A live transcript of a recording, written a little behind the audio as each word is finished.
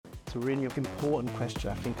It's a really important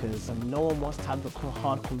question, I think, because no one wants to have the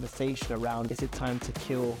hard conversation around, is it time to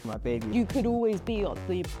kill my baby? You could always be at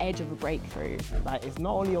the edge of a breakthrough. Like, it's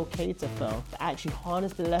not only okay to fail, but actually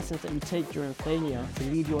harness the lessons that you take during failure to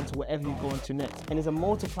lead you on to whatever you go on to next. And there's a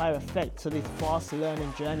multiplier effect to this fast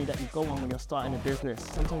learning journey that you go on when you're starting a business.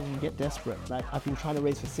 Sometimes you get desperate. Like, I've been trying to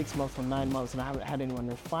raise for 6 months or 9 months and I haven't had anyone,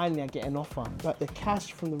 and finally I get an offer. But the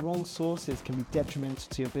cash from the wrong sources can be detrimental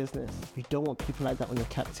to your business. You don't want people like that on your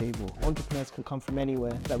cap table. Entrepreneurs can come from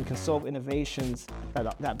anywhere, that we can solve innovations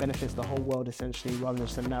that benefits the whole world essentially, rather than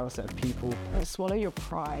just a narrow set of people. Don't swallow your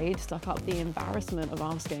pride, suck up the embarrassment of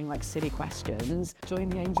asking like silly questions. Join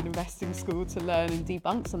the angel investing school to learn and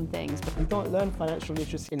debunk some things. We don't learn financial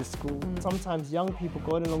literacy in school. Sometimes young people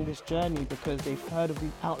going along this journey because they've heard of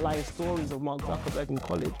the outlier stories of Mark Zuckerberg in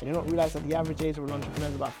college, and they don't realize that the average age of an entrepreneur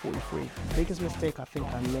is about 43. The biggest mistake I think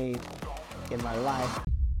I made in my life.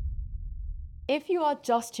 If you are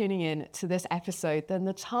just tuning in to this episode, then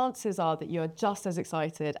the chances are that you're just as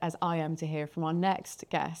excited as I am to hear from our next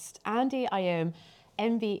guest. Ayim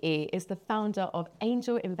MBE is the founder of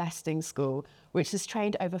Angel Investing School, which has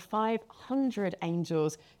trained over 500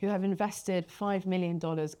 angels who have invested $5 million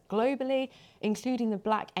globally, including the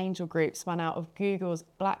Black Angel Group spun out of Google's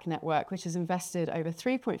Black Network, which has invested over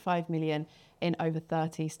 $3.5 million in over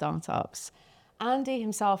 30 startups. Andy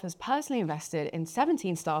himself has personally invested in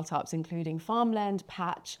 17 startups, including Farmland,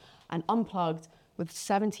 Patch, and Unplugged, with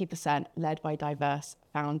 70% led by diverse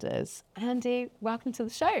founders. Andy, welcome to the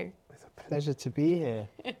show. It's a pleasure to be here.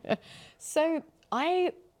 So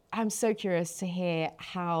I am so curious to hear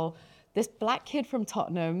how this black kid from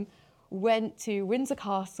Tottenham went to Windsor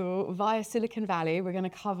Castle via Silicon Valley. We're going to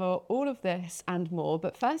cover all of this and more.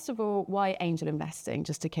 But first of all, why angel investing,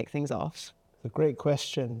 just to kick things off? It's a great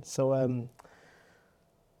question. So,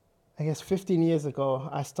 I guess 15 years ago,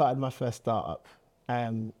 I started my first startup.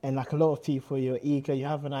 And like a lot of people, you're eager, you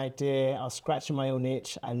have an idea. I was scratching my own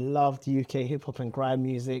itch. I loved UK hip hop and grime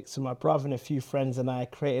music. So my brother and a few friends and I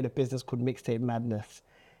created a business called Mixtape Madness.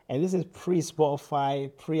 And this is pre-Spotify,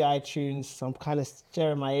 pre-iTunes. So I'm kind of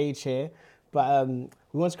sharing my age here. But we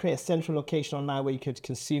wanted to create a central location online where you could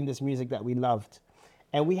consume this music that we loved.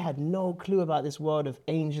 And we had no clue about this world of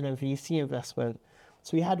angel and VC investment.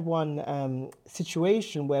 So we had one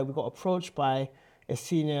situation where we got approached by a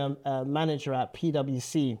senior manager at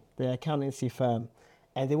PwC, the accountancy firm,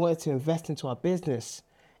 and they wanted to invest into our business.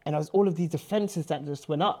 And there was all of these defenses that just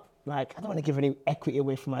went up. Like, I don't want to give any equity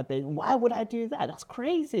away from my baby. Why would I do that? That's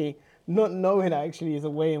crazy. Not knowing actually is a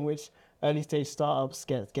way in which early stage startups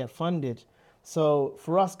get funded. So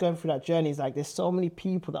for us going through that journey, it's like there's so many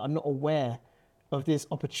people that are not aware of this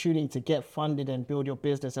opportunity to get funded and build your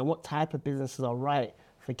business, and what type of businesses are right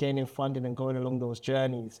for gaining funding and going along those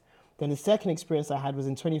journeys. Then the second experience I had was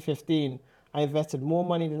in 2015. I invested more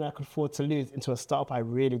money than I could afford to lose into a startup I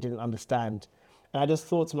really didn't understand. And I just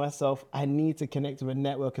thought to myself, I need to connect with a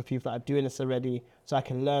network of people that are doing this already so I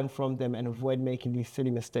can learn from them and avoid making these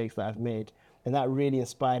silly mistakes that I've made. And that really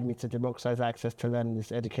inspired me to democratize access to learning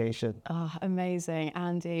this education. Oh, amazing,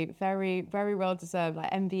 Andy. Very, very well deserved.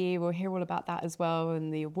 Like MBE, we'll hear all about that as well,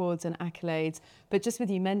 and the awards and accolades. But just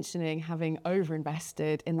with you mentioning having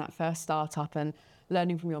overinvested in that first startup and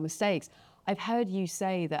learning from your mistakes, I've heard you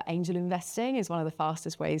say that angel investing is one of the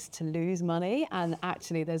fastest ways to lose money. And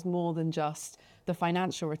actually, there's more than just the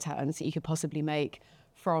financial returns that you could possibly make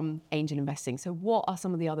from angel investing. So what are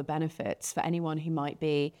some of the other benefits for anyone who might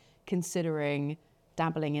be considering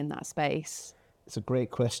dabbling in that space? It's a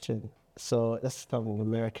great question. So that's something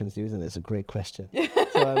Americans do, isn't it? It's a great question.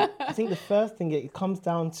 So I think the first thing, it comes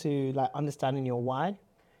down to like understanding your why.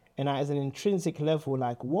 And as an intrinsic level,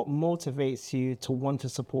 like what motivates you to want to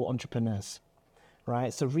support entrepreneurs,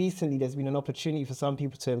 right? So recently there's been an opportunity for some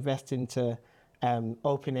people to invest into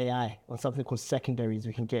OpenAI on something called secondaries.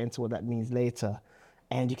 We can get into what that means later.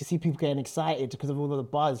 And you can see people getting excited because of all of the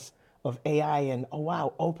buzz of AI and, oh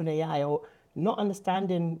wow, OpenAI, or not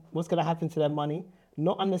understanding what's going to happen to their money,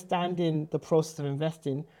 not understanding the process of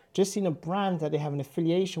investing, just seeing a brand that they have an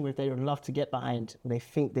affiliation with they would love to get behind, or they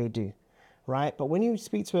think they do, right? But when you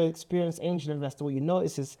speak to an experienced angel investor, what you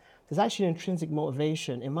notice is there's actually an intrinsic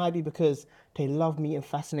motivation. It might be because they love meeting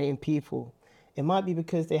fascinating people. It might be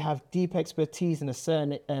because they have deep expertise in a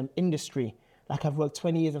certain industry. Like I've worked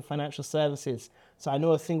 20 years in financial services, so I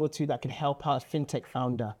know a thing or two that can help out a fintech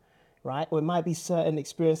founder, right? Or it might be certain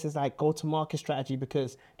experiences like go-to-market strategy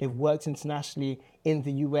because they've worked internationally in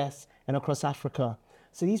the US and across Africa.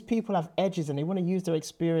 So these people have edges and they want to use their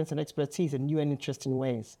experience and expertise in new and interesting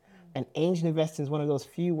ways. And angel investing is one of those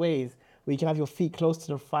few ways where you can have your feet close to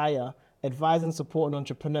the fire, advise and support an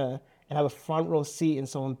entrepreneur, and have a front row seat in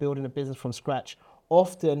someone building a business from scratch,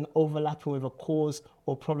 often overlapping with a cause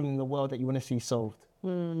or problem in the world that you want to see solved.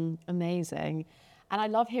 Amazing. And I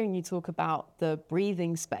love hearing you talk about the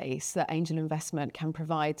breathing space that angel investment can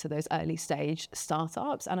provide to those early stage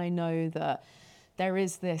startups. And I know that there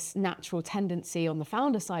is this natural tendency on the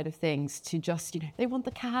founder side of things to just, they want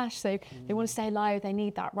the cash, so they want to stay alive, they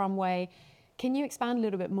need that runway. Can you expand a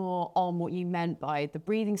little bit more on what you meant by the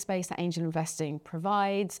breathing space that angel investing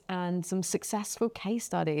provides and some successful case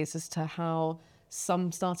studies as to how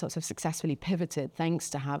some startups have successfully pivoted thanks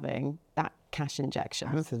to having that cash injection?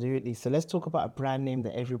 Absolutely. So let's talk about a brand name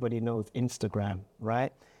that everybody knows, Instagram,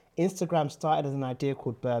 right? Instagram started as an idea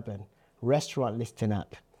called Bourbon, restaurant listing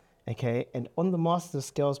app, okay? And on the Masters of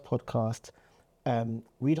Scales podcast,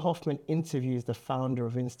 Reid Hoffman interviews the founder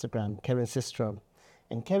of Instagram, Kevin Systrom.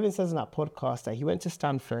 And Kevin says in that podcast that he went to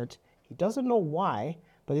Stanford. He doesn't know why,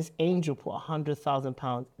 but this angel put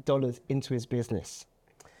 $100,000 into his business.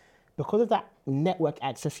 Because of that network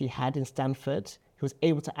access he had in Stanford, he was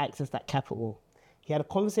able to access that capital. He had a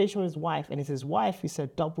conversation with his wife, and it's his wife who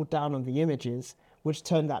said, double down on the images, which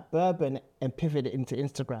turned that Bourbon and pivoted into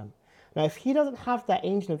Instagram. Now, if he doesn't have that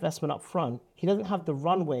angel investment up front, he doesn't have the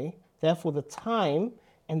runway, therefore the time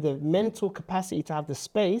and the mental capacity to have the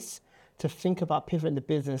space to think about pivoting the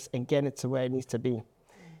business and getting it to where it needs to be.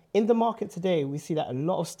 In the market today, we see that a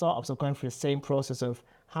lot of startups are going through the same process of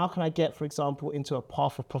how can I get, for example, into a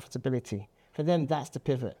path of profitability? For them, that's the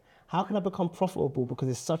pivot. How can I become profitable because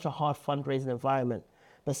it's such a hard fundraising environment?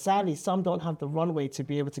 But sadly, some don't have the runway to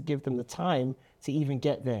be able to give them the time to even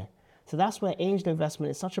get there. So that's where angel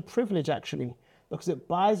investment is such a privilege, actually, because it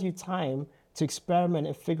buys you time to experiment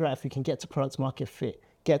and figure out if you can get to product market fit,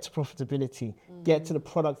 get to profitability, get to the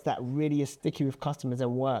product that really is sticky with customers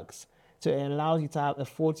and works. So it allows you to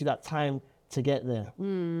affords you that time to get there.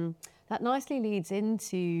 That nicely leads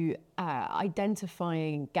into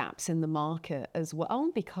identifying gaps in the market as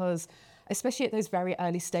well, because especially at those very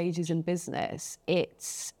early stages in business,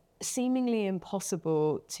 it's seemingly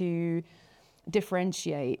impossible to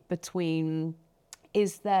differentiate between,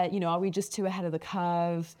 is there, are we just too ahead of the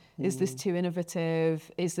curve? Is this too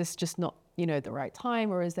innovative? Is this just not, the right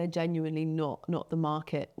time? Or is there genuinely not the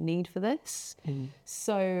market need for this?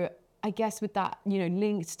 So I guess with that,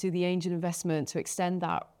 linked to the angel investment to extend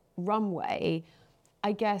that runway,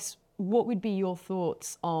 I guess, what would be your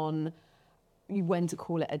thoughts on when to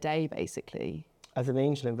call it a day, basically? As an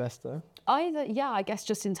angel investor? I guess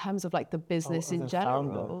just in terms of like the business in general.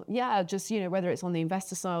 Founder. Yeah, just, whether it's on the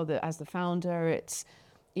investor side or as the founder, it's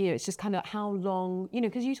just kind of how long,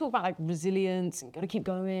 because you talk about like resilience and got to keep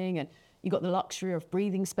going, and you got the luxury of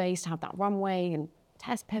breathing space to have that runway and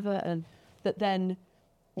test pivot, and that then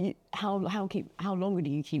how long do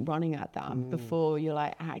you keep running at that before you're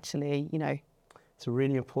like, actually, It's a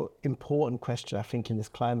really important question, I think, in this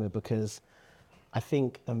climate, because I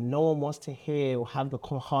think no one wants to hear or have the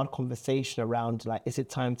hard conversation around, like, is it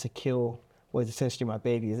time to kill what is essentially my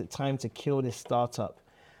baby? Is it time to kill this startup?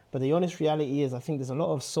 But the honest reality is, I think there's a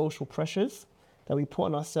lot of social pressures that we put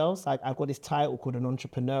on ourselves. Like, I've got this title called an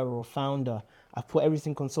entrepreneur or founder. I've put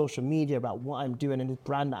everything on social media about what I'm doing and this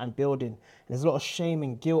brand that I'm building. And there's a lot of shame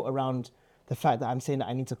and guilt around the fact that I'm saying that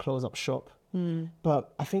I need to close up shop.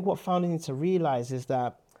 But I think what founders need to realize is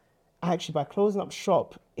that actually by closing up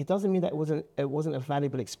shop, it doesn't mean that it wasn't a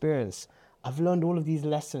valuable experience. I've learned all of these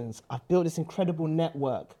lessons. I've built this incredible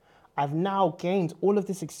network. I've now gained all of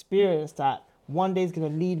this experience that one day is going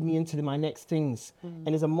to lead me into my next things. And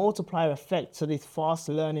there's a multiplier effect to this fast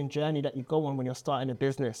learning journey that you go on when you're starting a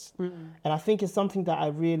business. And I think it's something that I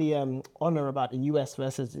really honor about the US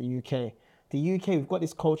versus the UK. The UK, we've got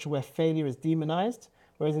this culture where failure is demonized,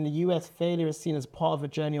 whereas in the US, failure is seen as part of a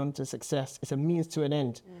journey onto success. It's a means to an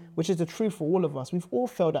end, which is the truth for all of us. We've all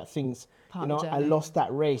failed at things. I lost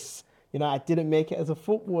that race. I didn't make it as a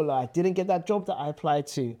footballer. I didn't get that job that I applied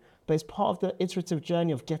to. But it's part of the iterative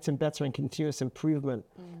journey of getting better and continuous improvement.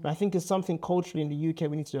 And I think it's something culturally in the UK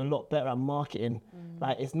we need to do a lot better at marketing.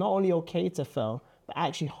 Like, it's not only okay to fail, but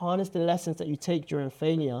actually harness the lessons that you take during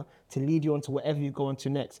failure to lead you on to whatever you go on to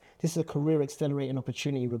next. This is a career accelerating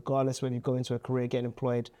opportunity, regardless whether you go into a career, get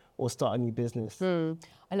employed, or start a new business.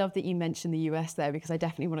 I love that you mentioned the US there, because I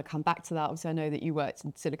definitely want to come back to that. Obviously, I know that you worked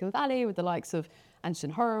in Silicon Valley with the likes of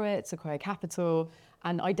Anderson Horowitz, Sequoia Capital,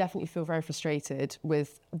 and I definitely feel very frustrated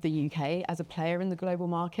with the UK as a player in the global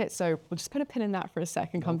market. So we'll just put a pin in that for a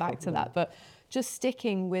second, come back to that. But just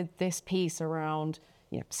sticking with this piece around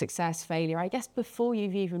success, failure, I guess before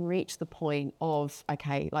you've even reached the point of,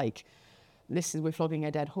 okay, like, we're flogging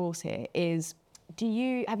a dead horse here,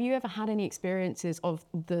 have you ever had any experiences of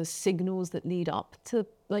the signals that lead up to,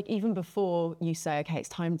 like, even before you say, okay, it's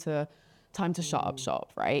time to time to shut up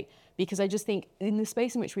shop, right? Because I just think in the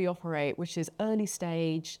space in which we operate, which is early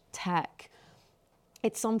stage tech,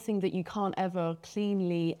 it's something that you can't ever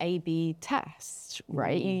cleanly A/B test,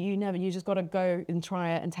 right? You just got to go and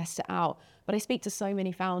try it and test it out. But I speak to so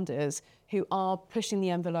many founders who are pushing the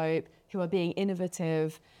envelope, who are being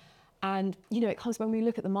innovative. And, it comes when we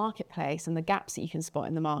look at the marketplace and the gaps that you can spot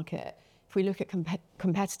in the market. If we look at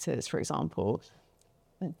competitors, for example,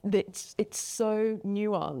 it's so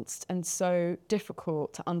nuanced and so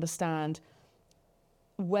difficult to understand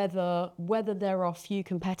whether there are few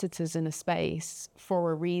competitors in a space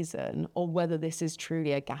for a reason or whether this is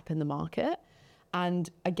truly a gap in the market. And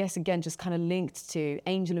I guess, again, just kind of linked to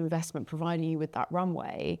angel investment providing you with that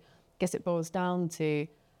runway, I guess it boils down to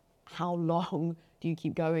how long do you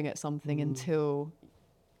keep going at something until,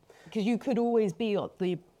 because you could always be at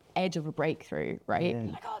the edge of a breakthrough, right?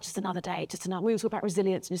 Yeah. Like, just another day, we always talk about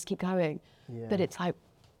resilience and just keep going. Yeah. But it's like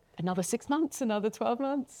another 6 months, another 12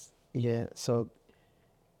 months. Yeah, so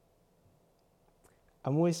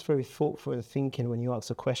I'm always very thoughtful and thinking when you ask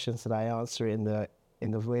the questions that I answer in the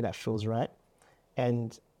way that feels right.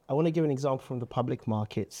 And I want to give an example from the public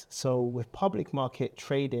markets. So with public market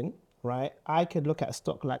trading, right, I could look at a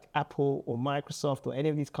stock like Apple or Microsoft or any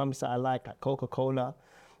of these companies that I like Coca-Cola,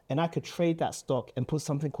 and I could trade that stock and put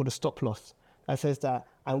something called a stop loss that says that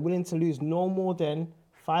I'm willing to lose no more than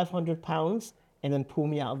 £500 and then pull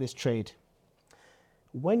me out of this trade.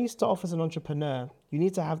 When you start off as an entrepreneur, you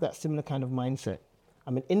need to have that similar kind of mindset.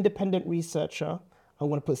 I'm an independent researcher. I'm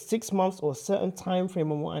going to put 6 months or a certain time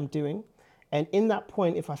frame on what I'm doing. And in that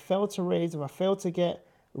point, if I fail to raise, if I fail to get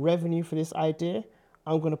revenue for this idea,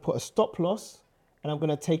 I'm going to put a stop loss and I'm going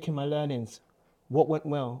to take in my learnings. What went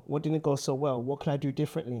well? What didn't go so well? What could I do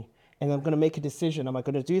differently? And I'm going to make a decision. Am I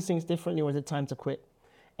going to do things differently or is it time to quit?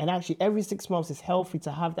 And actually, every 6 months is healthy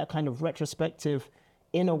to have that kind of retrospective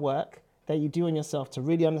inner work that you do on yourself to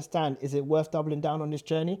really understand, is it worth doubling down on this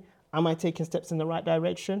journey? Am I taking steps in the right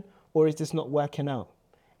direction, or is this not working out?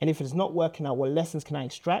 And if it's not working out, what lessons can I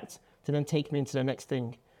extract to then take me into the next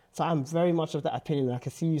thing? So I'm very much of that opinion. And I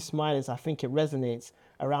can see you smiling, so I think it resonates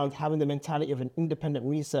around having the mentality of an independent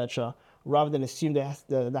researcher rather than assume the hat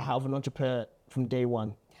of an entrepreneur from day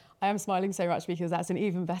one. I am smiling so much because that's an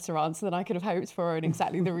even better answer than I could have hoped for, and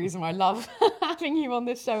exactly the reason why I love having you on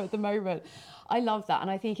this show at the moment. I love that,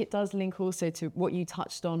 and I think it does link also to what you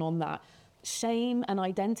touched on that shame and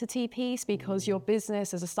identity piece, because your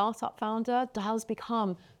business as a startup founder does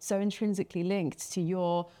become so intrinsically linked to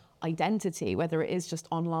your identity, whether it is just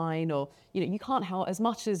online or, you can't help, as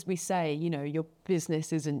much as we say, your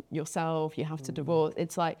business isn't yourself, you have to divorce.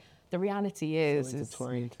 It's like, the reality is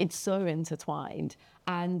it's so intertwined.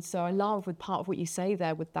 And so I love with part of what you say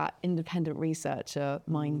there with that independent researcher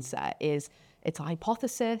mindset is it's a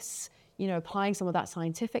hypothesis, applying some of that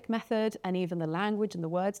scientific method and even the language and the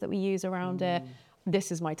words that we use around it.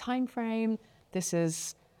 This is my time frame.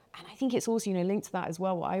 And I think it's also, linked to that as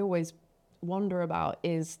well. What I always wonder about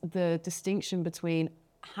is the distinction between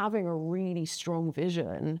having a really strong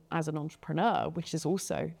vision as an entrepreneur, which is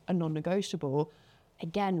also a non-negotiable,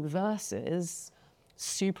 again, versus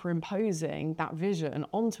superimposing that vision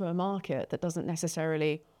onto a market that doesn't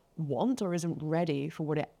necessarily want or isn't ready for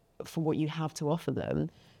what you have to offer them.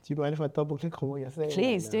 Do you mind if I double click on what you're saying?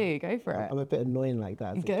 Please do, go for it. I'm a bit annoying like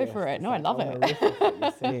that. Go for it. No, I love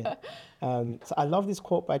it. So I love this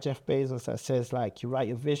quote by Jeff Bezos that says, you write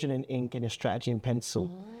your vision in ink and your strategy in pencil,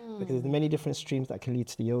 because there's many different streams that can lead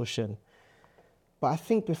to the ocean. But I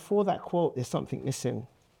think before that quote, there's something missing.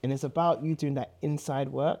 And it's about you doing that inside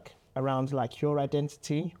work around your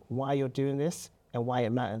identity, why you're doing this, and why it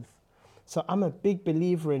matters. So I'm a big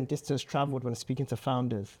believer in distance traveled when speaking to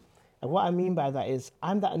founders. And what I mean by that is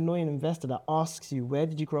I'm that annoying investor that asks you, where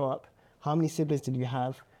did you grow up? How many siblings did you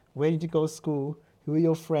have? Where did you go to school? Who are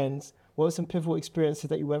your friends? What were some pivotal experiences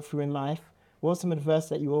that you went through in life? What were some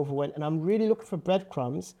adversity that you overwent? And I'm really looking for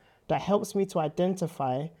breadcrumbs that helps me to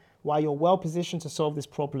identify why you're well positioned to solve this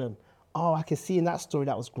problem. Oh, I can see in that story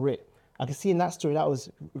that was grit. I can see in that story that was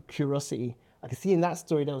curiosity. I can see in that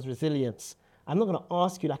story that was resilience. I'm not going to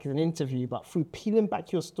ask you in an interview, but through peeling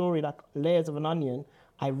back your story like layers of an onion,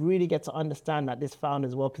 I really get to understand that this founder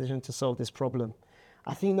is well positioned to solve this problem.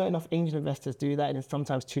 I think not enough angel investors do that, and it's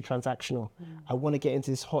sometimes too transactional. I want to get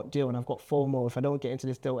into this hot deal and I've got FOMO if I don't get into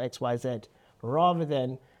this deal X, Y, Z. Rather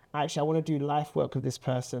than, actually, I want to do life work with this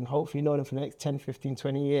person, hopefully know them for the next 10, 15,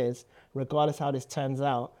 20 years, regardless how this turns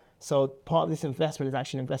out. So part of this investment is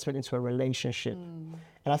actually an investment into a relationship. And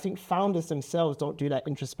I think founders themselves don't do that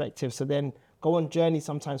introspective, so then go on journeys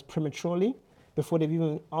sometimes prematurely before they've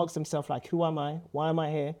even asked themselves, who am I? Why am I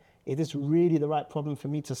here? Is this really the right problem for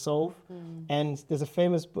me to solve? And there's a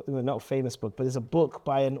famous book, well, not a famous book, but there's a book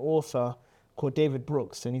by an author called David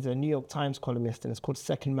Brooks, and he's a New York Times columnist, and it's called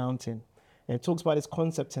Second Mountain. And it talks about this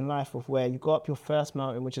concept in life of where you go up your first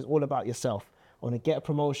mountain, which is all about yourself. I want to get a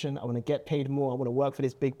promotion. I want to get paid more. I want to work for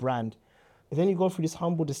this big brand. But then you go through this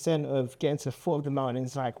humble descent of getting to the foot of the mountain. And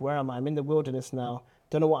it's like, where am I? I'm in the wilderness now.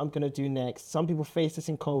 Don't know what I'm going to do next. Some people face this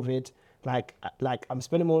in COVID. Like I'm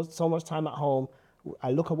spending so much time at home.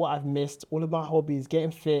 I look at what I've missed. All of my hobbies,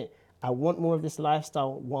 getting fit. I want more of this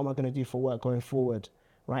lifestyle. What am I going to do for work going forward?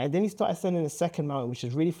 Right? And then you start ascending the second mountain, which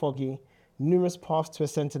is really foggy. Numerous paths to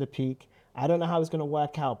ascend to the peak. I don't know how it's going to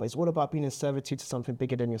work out, but it's all about being in servitude to something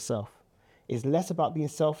bigger than yourself. It's less about being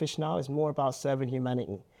selfish now. It's more about serving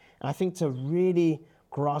humanity. And I think to really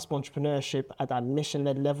grasp entrepreneurship at that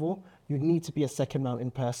mission-led level, you need to be a second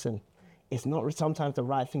mountain person. It's not sometimes the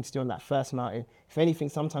right thing to do on that first mountain. If anything,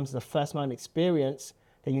 sometimes the first mountain experience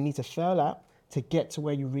that you need to fail at to get to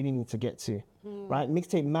where you really need to get to, right?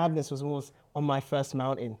 Mixtape Madness was almost on my first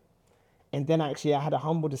mountain. And then actually I had a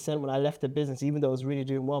humble descent when I left the business, even though I was really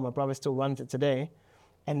doing well. My brother still runs it today.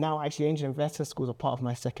 And now actually Angel Investor School is a part of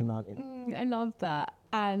my second mountain. I love that.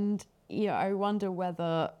 And, I wonder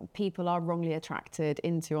whether people are wrongly attracted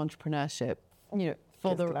into entrepreneurship,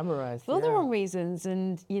 for the wrong reasons.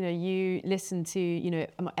 And, you listen to,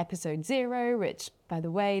 episode 0, which, by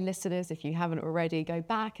the way, listeners, if you haven't already, go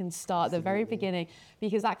back and start at the very beginning,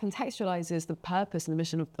 because that contextualizes the purpose and the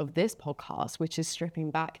mission of this podcast, which is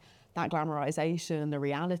stripping back that glamorization and the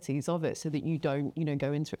realities of it so that you don't,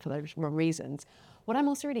 go into it for those wrong reasons. What I'm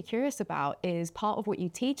also really curious about is part of what you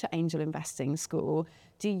teach at Angel Investing School.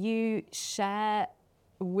 Do you share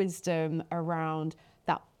wisdom around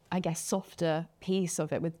that, I guess, softer piece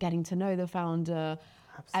of it with getting to know the founder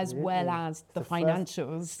as well as the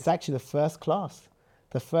financials? It's actually the first class.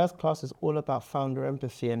 The first class is all about founder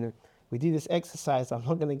empathy. And we do this exercise I'm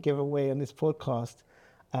not going to give away on this podcast.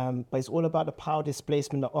 But it's all about the power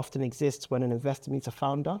displacement that often exists when an investor meets a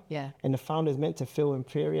founder. Yeah. And the founder is meant to feel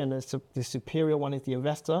inferior, and the superior one is the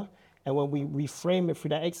investor. And when we reframe it through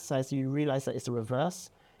that exercise, you realize that it's the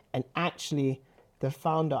reverse. And actually, the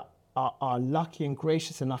founder are lucky and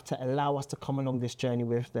gracious enough to allow us to come along this journey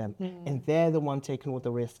with them. And they're the one taking all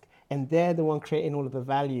the risk. And they're the one creating all of the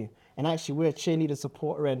value. And actually, we're a cheerleader,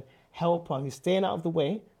 supporter, and helper who's staying out of the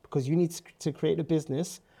way because you need to create the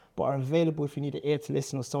business, but are available if you need an ear to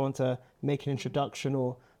listen or someone to make an introduction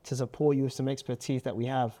or to support you with some expertise that we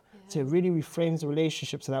have. So it really reframes the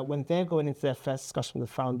relationship so that when they're going into their first discussion with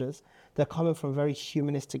the founders, they're coming from a very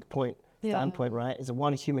humanistic standpoint, right? It's a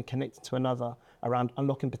one human connected to another around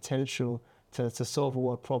unlocking potential to solve a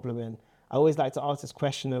world problem. And I always like to ask this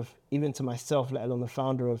question of, even to myself, let alone the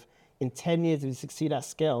founder, of in 10 years, if you succeed at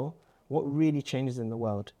scale, what really changes in the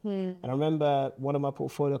world? And I remember one of my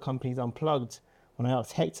portfolio companies, Unplugged, when I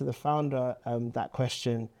asked Hector, the founder, that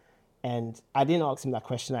question, and I didn't ask him that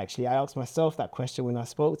question actually, I asked myself that question when I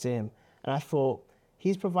spoke to him, and I thought,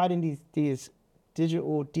 he's providing these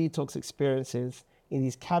digital detox experiences in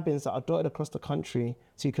these cabins that are dotted across the country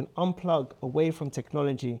so you can unplug away from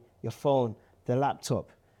technology, your phone, the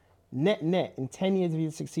laptop. Net, in 10 years if he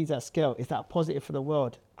succeeds at scale, is that positive for the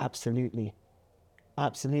world? Absolutely.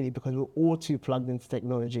 Absolutely, because we're all too plugged into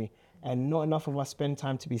technology and not enough of us spend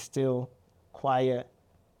time to be still, quiet,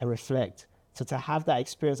 and reflect. So to have that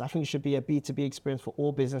experience, I think it should be a B2B experience for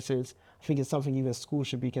all businesses. I think it's something even schools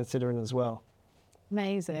should be considering as well.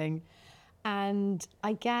 Amazing. And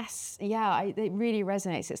I guess, it really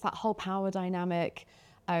resonates. It's that whole power dynamic.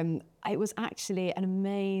 It was actually an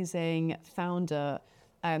amazing founder,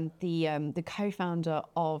 the co-founder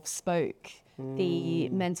of Spoke, the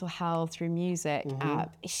mental health through music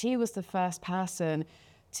app. She was the first person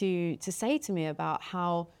to say to me about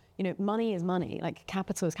how, money is money, like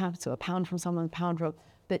capital is capital, a pound from someone, a pound from,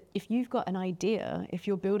 but if you've got an idea, if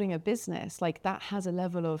you're building a business, like that has a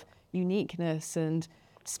level of uniqueness and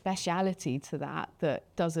speciality to that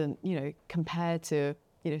doesn't, compare to,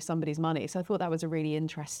 somebody's money. So I thought that was a really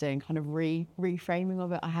interesting kind of reframing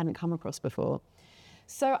of it I hadn't come across before.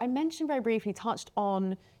 So I mentioned very briefly, touched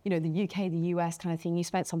on, the UK, the US kind of thing. You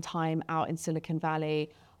spent some time out in Silicon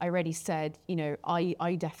Valley. I already said,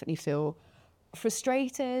 I definitely feel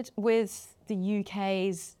frustrated with the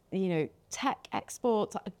UK's, tech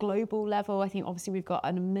exports at a global level. I think obviously we've got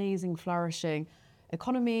an amazing flourishing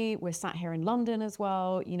economy. We're sat here in London as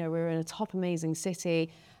well. We're in a top amazing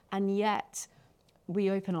city. And yet we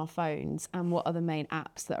open our phones and what are the main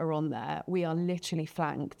apps that are on there? We are literally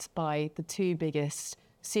flanked by the two biggest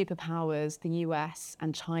superpowers, the US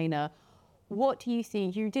and China, what do you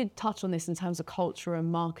think, you did touch on this in terms of culture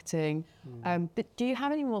and marketing, but do you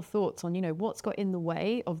have any more thoughts on, what's got in the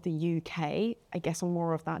way of the UK, I guess on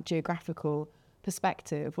more of that geographical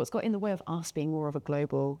perspective, what's got in the way of us being more of a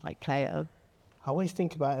global player? I always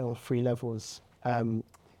think about it on 3 levels.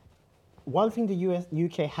 One thing the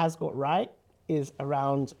UK has got right is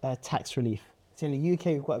around tax relief. So in the UK,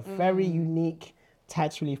 we've got a very unique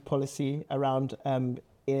tax relief policy around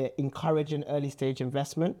encouraging early stage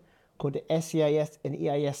investment called the SEIS and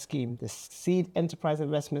EIS scheme, the Seed Enterprise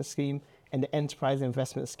Investment Scheme and the Enterprise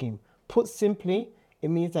Investment Scheme. Put simply, it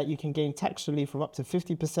means that you can gain tax relief of up to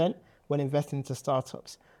 50% when investing into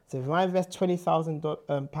startups. So if I invest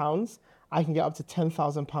 £20,000, I can get up to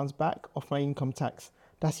 £10,000 back off my income tax.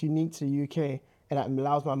 That's unique to the UK, and that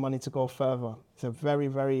allows my money to go further. It's a very,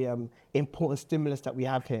 very important stimulus that we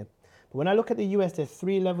have here. But when I look at the US, there's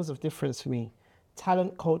 3 levels of difference for me: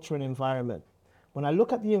 talent, culture, and environment. When I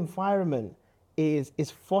look at the environment, is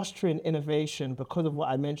fostering innovation because of what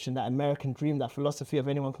I mentioned, that American dream, that philosophy of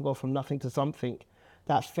anyone can go from nothing to something,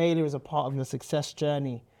 that failure is a part of your success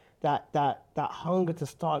journey, that hunger to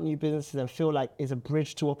start new businesses and feel like is a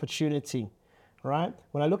bridge to opportunity, right?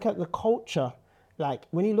 When I look at the culture, like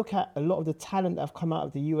when you look at a lot of the talent that have come out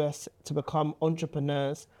of the US to become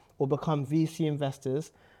entrepreneurs or become VC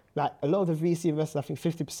investors, like a lot of the VC investors, I think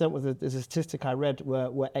 50% was the statistic I read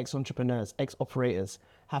were ex-entrepreneurs, ex-operators,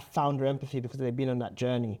 have founder empathy because they've been on that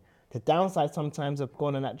journey. The downside sometimes of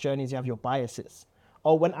going on that journey is you have your biases.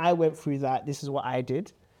 Oh, when I went through that, this is what I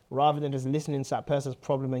did, rather than just listening to that person's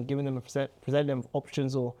problem and giving them presenting them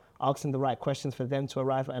options or asking the right questions for them to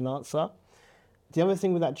arrive at an answer. The other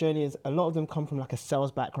thing with that journey is a lot of them come from like a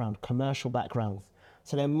sales background, commercial backgrounds.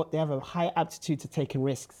 So they have a high aptitude to taking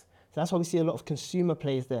risks. So that's why we see a lot of consumer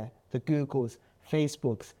plays there, the Googles,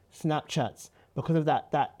 Facebooks, Snapchats, because of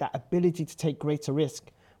that ability to take greater risk.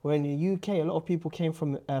 Where in the UK, a lot of people came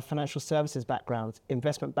from financial services backgrounds,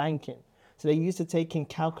 investment banking. So they're used to taking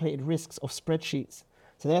calculated risks of spreadsheets.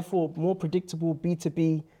 So therefore, more predictable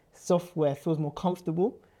B2B software feels more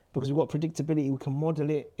comfortable because we've got predictability, we can model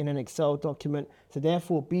it in an Excel document. So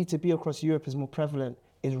therefore, B2B across Europe is more prevalent.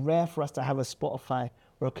 It's rare for us to have a Spotify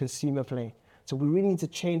or a consumer play. So we really need to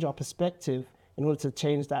change our perspective in order to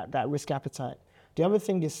change that risk appetite. The other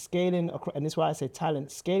thing is scaling, and this is why I say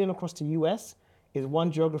talent, scaling across the US is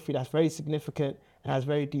one geography that's very significant and has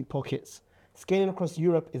very deep pockets. Scaling across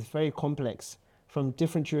Europe is very complex, from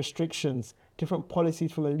different jurisdictions, different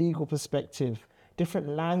policies from a legal perspective, different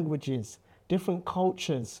languages, different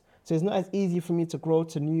cultures. So it's not as easy for me to grow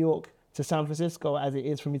to New York, to San Francisco, as it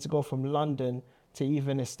is for me to go from London to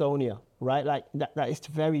even Estonia, right? Like that is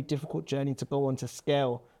a very difficult journey to go on to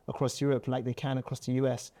scale across Europe like they can across the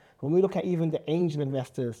US. When we look at even the angel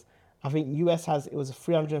investors, I think US it was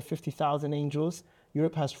 350,000 angels,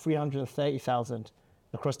 Europe has 330,000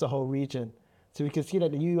 across the whole region. So we can see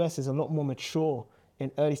that the US is a lot more mature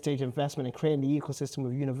in early stage investment and creating the ecosystem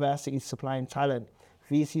of universities supplying talent,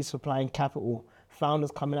 VCs supplying capital,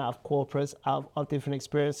 founders coming out of corporates, out of different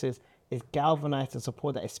experiences, is galvanized to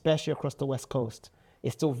support that, especially across the West Coast.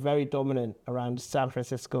 It's still very dominant around San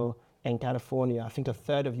Francisco and California. I think a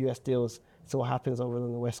third of US deals still happens over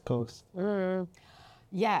on the West Coast.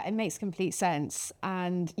 Yeah, it makes complete sense.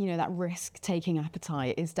 And, that risk-taking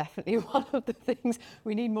appetite is definitely one of the things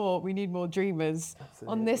we need more dreamers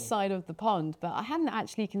on this side of the pond. But I hadn't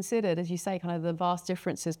actually considered, as you say, kind of the vast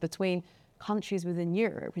differences between countries within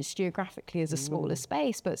Europe, which geographically is a smaller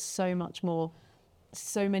space, but so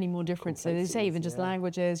many more differences. As you say, even just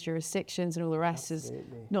languages, jurisdictions, and all the rest is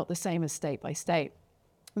not the same as state by state.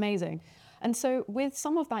 Amazing. And so with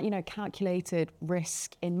some of that, calculated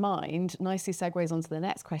risk in mind, nicely segues onto the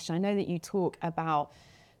next question. I know that you talk about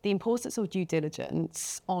the importance of due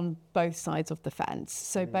diligence on both sides of the fence.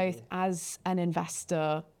 So both as an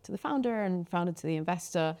investor to the founder and founder to the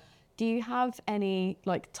investor, do you have any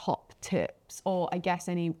top tips or I guess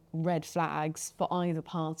any red flags for either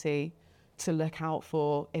party to look out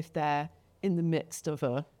for if they're in the midst of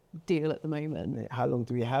a deal at the moment? How long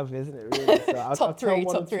do we have, isn't it really? So top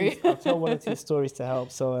three. I'll tell one or two stories to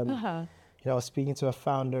help. So, I was speaking to a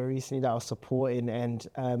founder recently that I was supporting,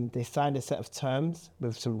 and they signed a set of terms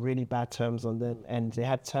with some really bad terms on them, and they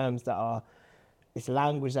had terms that it's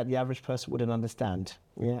language that the average person wouldn't understand.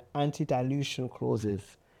 Yeah, anti-dilution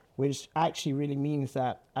clauses, which actually really means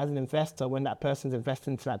that as an investor, when that person's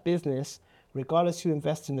investing into that business, regardless who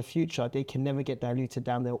invests in the future, they can never get diluted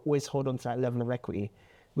down. They'll always hold on to that level of equity,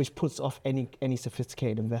 which puts off any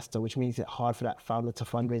sophisticated investor, which means it's hard for that founder to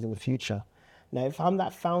fundraise in the future. Now, if I'm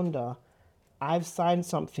that founder, I've signed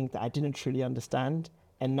something that I didn't truly understand,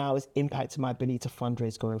 and now it's impacted my ability to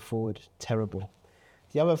fundraise going forward. Terrible.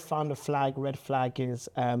 The other red flag is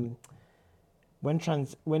when trying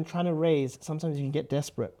to raise, sometimes you can get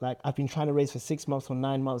desperate. Like I've been trying to raise for 6 months or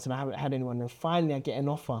 9 months and I haven't had anyone. And finally I get an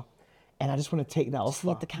offer and I just want to take that offer.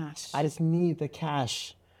 Need the cash. I just need the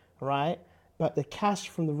cash, right? But the cash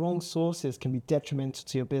from the wrong sources can be detrimental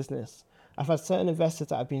to your business. I've had certain investors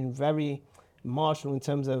that have been very marginal in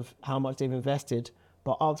terms of how much they've invested,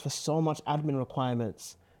 but asked for so much admin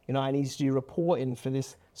requirements. You know, I need to do reporting for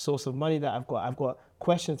this source of money that I've got. I've got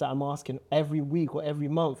questions that I'm asking every week or every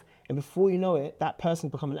month. And before you know it, that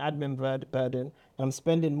person's become an admin burden and I'm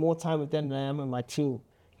spending more time with them than I am with my team.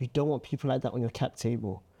 You don't want people like that on your cap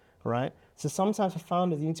table, right? So sometimes for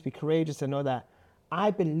founders, you need to be courageous and know that I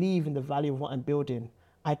believe in the value of what I'm building.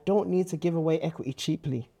 I don't need to give away equity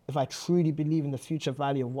cheaply if I truly believe in the future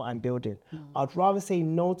value of what I'm building. I'd rather say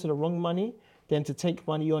no to the wrong money than to take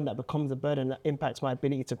money on that becomes a burden that impacts my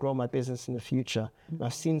ability to grow my business in the future. And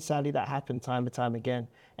I've seen sadly that happen time and time again.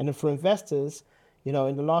 And then for investors, you know,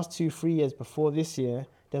 in the last 2-3 years before this year,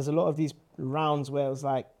 there's a lot of these rounds where it was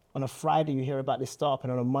like on a Friday you hear about this startup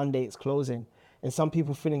and on a Monday it's closing. And some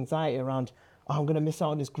people feel anxiety around, oh, I'm gonna miss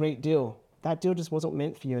out on this great deal. That deal just wasn't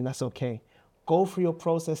meant for you and that's okay. Go through your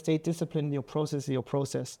process, stay disciplined in your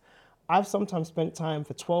process. I've sometimes spent time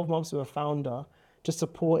for 12 months with a founder, just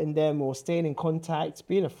supporting them or staying in contact,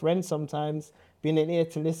 being a friend sometimes, being an ear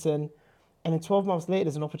to listen. And then 12 months later,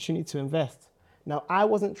 there's an opportunity to invest. Now, I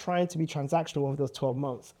wasn't trying to be transactional over those 12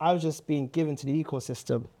 months. I was just being given to the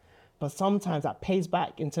ecosystem. But sometimes that pays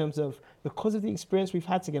back in terms of, because of the experience we've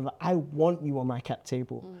had together, I want you on my cap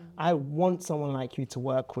table. I want someone like you to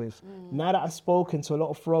work with. Now that I've spoken to a lot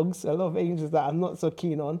of frogs, a lot of angels that I'm not so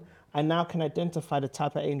keen on, I now can identify the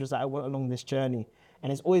type of angels that I want along this journey.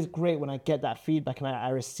 And it's always great when I get that feedback and I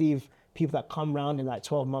receive people that come around in like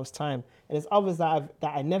 12 months time. And there's others that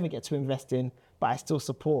I never get to invest in, but I still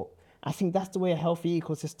support. I think that's the way a healthy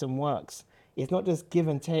ecosystem works. It's not just give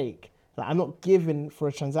and take. Like I'm not giving for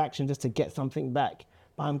a transaction just to get something back,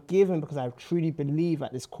 but I'm giving because I truly believe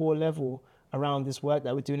at this core level around this work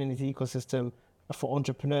that we're doing in this ecosystem for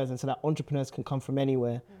entrepreneurs, and so that entrepreneurs can come from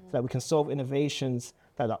anywhere, so that we can solve innovations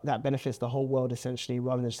that benefits the whole world essentially,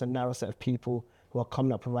 rather than just a narrow set of people who are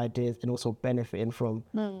coming up with ideas and also benefiting from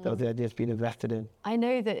those ideas being invested in. I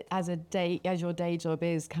know that as your day job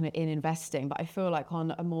is kind of in investing, but I feel like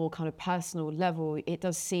on a more kind of personal level, it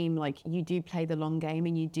does seem like you do play the long game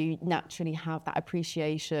and you do naturally have that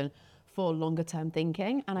appreciation for longer term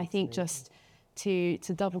thinking. And I think just to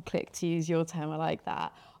double click, to use your term, I like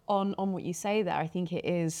that, on what you say there, I think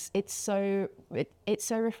it's so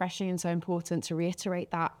refreshing and so important to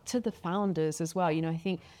reiterate that to the founders as well. You know, I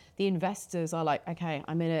think the investors are like, okay,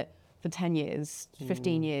 I'm in it for 10 years,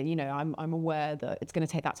 15 years, you know, I'm aware that it's going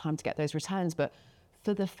to take that time to get those returns. But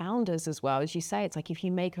for the founders as well, as you say, it's like if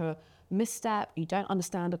you make a misstep, you don't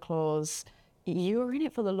understand a clause, you're in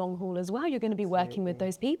it for the long haul as well. You're going to be working with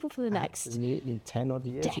those people for the next 10 odd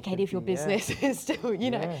years, decade if your business is still,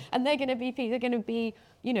 you know, and they're going to be,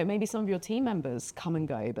 you know, maybe some of your team members come and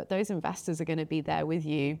go, but those investors are going to be there with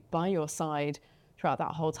you by your side throughout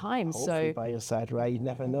that whole time. Hopefully so by your side, right? You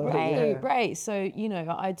never know. Right. So, you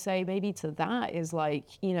know, I'd say maybe to that is like,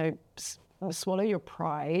 you know, swallow your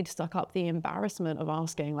pride, suck up the embarrassment of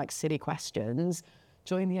asking like silly questions,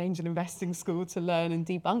 join the angel investing school to learn and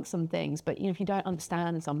debunk some things. But, you know, if you don't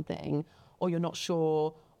understand something or you're not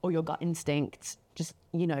sure or your gut instinct, just,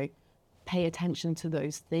 you know, pay attention to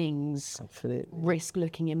those things. Absolutely. Risk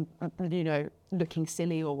looking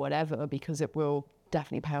silly or whatever, because it will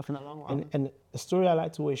definitely pay off in the long run. And the story I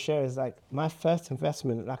like to always share is like my first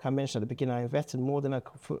investment, like I mentioned at the beginning, I invested more than I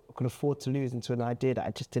could afford to lose into an idea that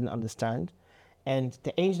I just didn't understand. And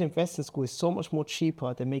the angel investing school is so much more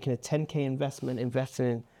cheaper than making a 10K investment investing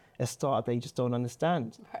in a startup that you just don't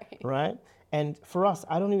understand, right? And for us,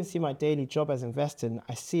 I don't even see my daily job as investing.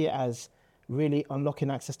 I see it as really unlocking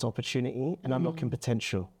access to opportunity and unlocking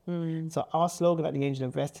potential. So our slogan at the Angel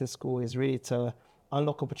Investing School is really to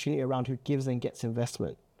unlock opportunity around who gives and gets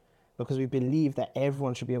investment, because we believe that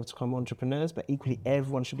everyone should be able to become entrepreneurs, but equally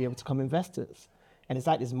everyone should be able to become investors. And it's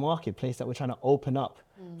like this marketplace that we're trying to open up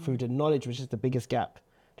through the knowledge, which is the biggest gap.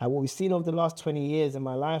 Like what we've seen over the last 20 years in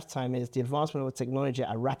my lifetime is the advancement of technology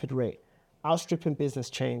at a rapid rate, outstripping business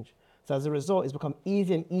change. So as a result, it's become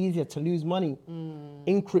easier and easier to lose money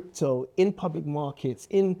in crypto, in public markets,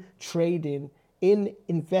 in trading, in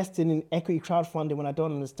investing in equity crowdfunding when I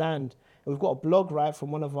don't understand. And we've got a blog, right,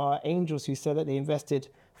 from one of our angels who said that they invested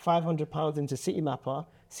 £500 into Citymapper.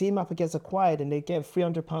 Citymapper gets acquired and they get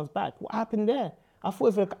 £300 back. What happened there? I thought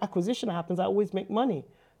if an acquisition happens, I always make money.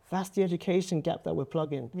 That's the education gap that we're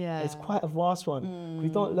plugging. Yeah. It's quite a vast one. We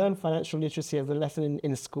don't learn financial literacy as a lesson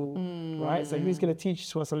in school, right? So who's going to teach it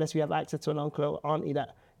to us unless we have access to an uncle or auntie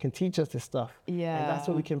that can teach us this stuff? Yeah. And that's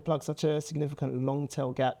where we can plug such a significant long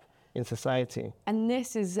tail gap in society. And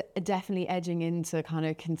this is definitely edging into kind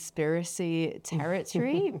of conspiracy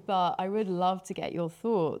territory, but I would love to get your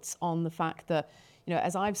thoughts on the fact that, you know,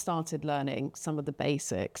 as I've started learning some of the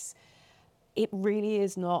basics, it really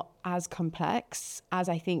is not as complex as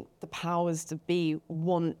I think the powers to be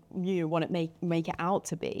want it make it out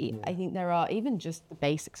to be. I think there are even just the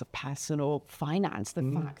basics of personal finance, the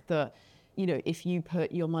fact that, you know, if you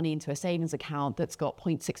put your money into a savings account that's got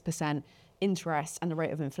 0.6% interest and the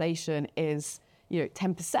rate of inflation is, you know,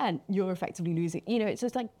 10%, you're effectively losing. You know, it's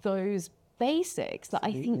just like those basics that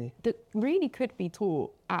I think that really could be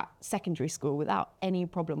taught at secondary school without any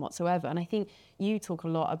problem whatsoever. And I think you talk a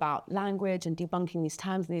lot about language and debunking these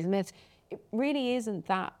terms and these myths. It really isn't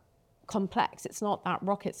that complex. It's not that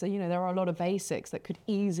rocket. So, you know, there are a lot of basics that could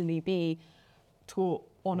easily be taught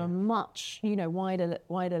on a much, you know,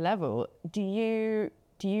 wider level. Do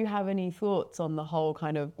you have any thoughts on the whole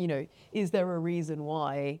kind of, you know, is there a reason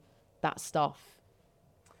why that stuff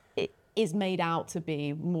is made out to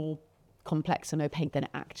be more complex and opaque than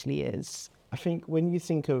it actually is? I think when you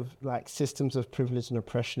think of like systems of privilege and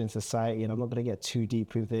oppression in society, and I'm not going to get too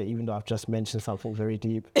deep with it, even though I've just mentioned something very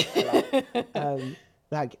deep,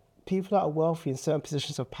 like people that are wealthy in certain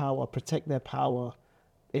positions of power protect their power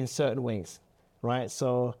in certain ways, right?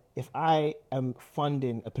 So if I am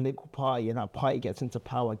funding a political party and that party gets into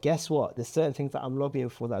power, guess what? There's certain things that I'm lobbying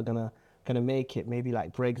for that are gonna make it, maybe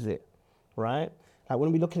like Brexit, right? Like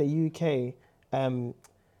when we look at the UK,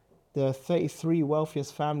 the 33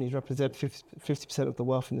 wealthiest families represent 50% of the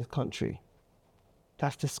wealth in this country.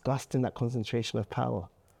 That's disgusting, that concentration of power,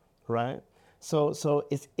 right? So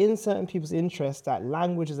it's in certain people's interest that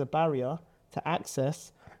language is a barrier to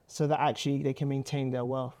access so that actually they can maintain their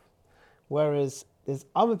wealth. Whereas there's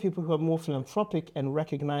other people who are more philanthropic and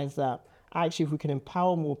recognize that actually if we can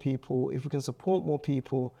empower more people, if we can support more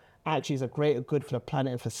people, actually is a greater good for the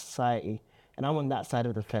planet and for society. And I'm on that side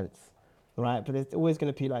of the fence, right? But it's always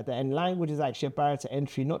going to be like that. And language is actually a barrier to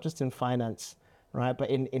entry, not just in finance, right? But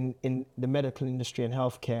in the medical industry and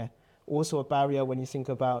healthcare. Also a barrier when you think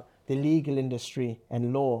about the legal industry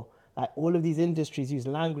and law. Like all of these industries use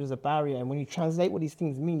language as a barrier. And when you translate what these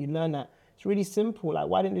things mean, you learn that it's really simple. Like,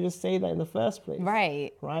 why didn't they just say that in the first place?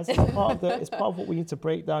 Right. Right. So it's part of what we need to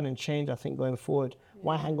break down and change, I think, going forward.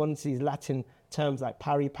 Why hang on to these Latin terms like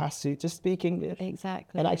pari passu? Just speak English.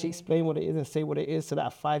 Exactly. And actually explain what it is and say what it is so that a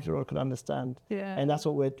 5-year-old can understand. Yeah. And that's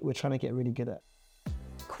what we're trying to get really good at.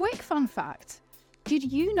 Quick fun fact.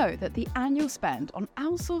 Did you know that the annual spend on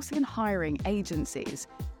outsourcing and hiring agencies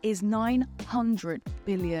is $900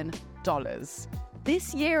 billion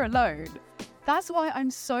this year alone? That's why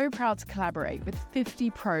I'm so proud to collaborate with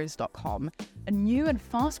 50pros.com, a new and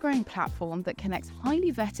fast-growing platform that connects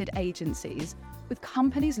highly vetted agencies with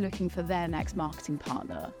companies looking for their next marketing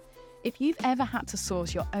partner. If you've ever had to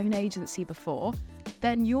source your own agency before,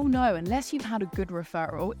 then you'll know unless you've had a good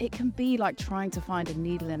referral, it can be like trying to find a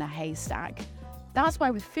needle in a haystack. That's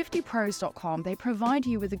why with 50pros.com, they provide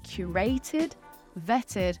you with a curated,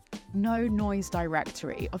 vetted, no-noise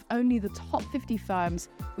directory of only the top 50 firms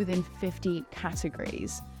within 50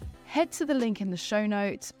 categories. Head to the link in the show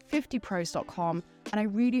notes, 50pros.com, and I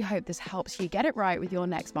really hope this helps you get it right with your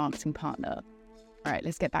next marketing partner. All right,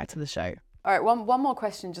 let's get back to the show. All right, one more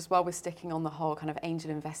question just while we're sticking on the whole kind of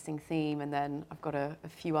angel investing theme, and then I've got a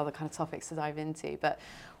few other kind of topics to dive into. But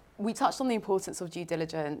we touched on the importance of due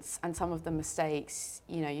diligence and some of the mistakes.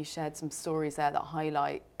 You know, you shared some stories there that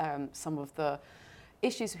highlight some of the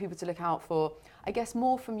issues for people to look out for. I guess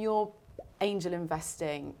more from your angel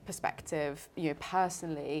investing perspective, you know,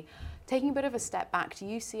 personally, taking a bit of a step back, do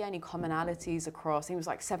you see any commonalities across, I think it was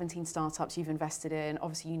like 17 startups you've invested in,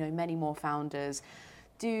 obviously you know many more founders.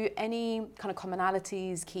 Do any kind of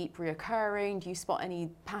commonalities keep reoccurring? Do you spot any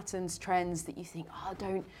patterns, trends that you think,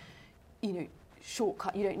 don't, you know,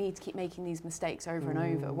 shortcut, you don't need to keep making these mistakes over and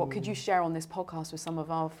over? What could you share on this podcast with some of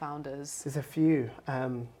our founders? There's a few.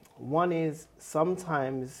 One is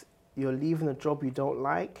sometimes you're leaving a job you don't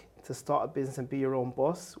like to start a business and be your own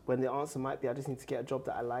boss, when the answer might be, I just need to get a job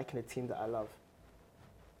that I like and a team that I love,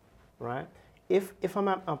 right? If I'm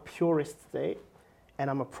at a purist state and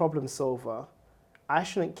I'm a problem solver, I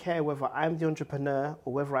shouldn't care whether I'm the entrepreneur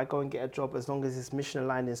or whether I go and get a job, as long as it's mission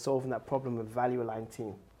aligned in solving that problem with value aligned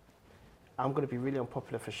team. I'm going to be really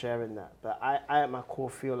unpopular for sharing that, but I at my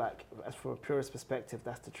core feel like, as from a purist perspective,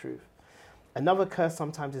 that's the truth. Another curse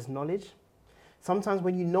sometimes is knowledge. Sometimes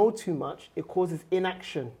when you know too much, it causes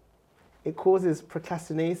inaction. it causes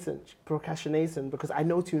procrastination because I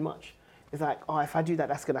know too much. It's like, oh, if I do that,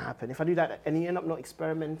 that's going to happen. If I do that, and you end up not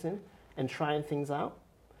experimenting and trying things out.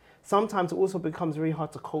 Sometimes it also becomes very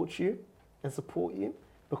hard to coach you and support you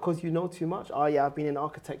because you know too much. Oh yeah, I've been in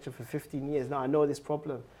architecture for 15 years. Now I know this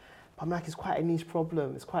problem. But I'm like, it's quite a niche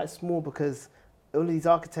problem. It's quite small because all these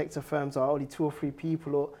architecture firms are only 2 or 3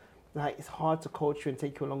 people. Or like, it's hard to coach you and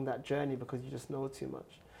take you along that journey because you just know too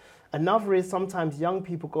much. Another is sometimes young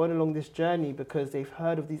people going along this journey because they've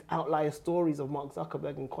heard of these outlier stories of Mark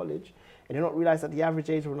Zuckerberg in college, and they don't realize that the average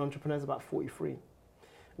age of an entrepreneur is about 43.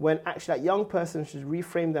 When actually that young person should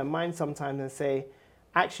reframe their mind sometimes and say,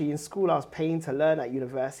 actually in school I was paying to learn at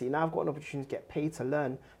university, now I've got an opportunity to get paid to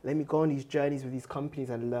learn, let me go on these journeys with these companies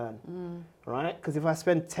and learn, right? Because if I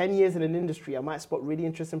spend 10 years in an industry, I might spot really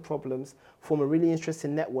interesting problems, form a really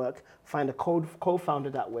interesting network, find a co-founder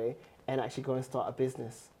that way, and actually go and start a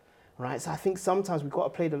business. Right, so I think sometimes we've got to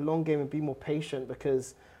play the long game and be more patient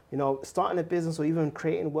because, you know, starting a business or even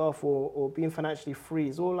creating wealth or being financially free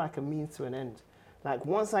is all like a means to an end. Like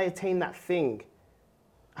once I attain that thing,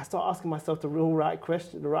 I start asking myself the right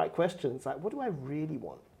questions. Like, what do I really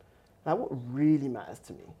want? Like, what really matters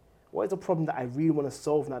to me? What is the problem that I really want to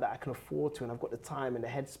solve now that I can afford to and I've got the time and the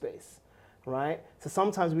headspace, right? So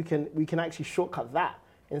sometimes we can actually shortcut that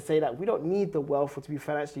and say that we don't need the wealth or to be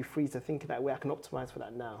financially free to think that way I can optimize for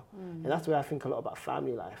that now. And that's where I think a lot about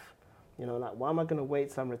family life. You know, like, why am I going to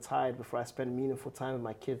wait till I'm retired before I spend meaningful time with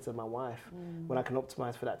my kids and my wife when I can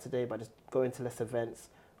optimize for that today by just going to less events,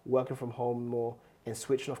 working from home more, and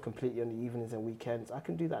switching off completely on the evenings and weekends? I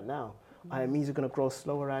can do that now. It means you're going to grow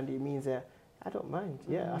slower, Andy. It means that I don't mind.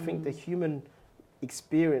 Yeah, I think the human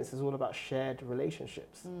experience is all about shared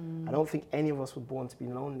relationships. I don't think any of us were born to be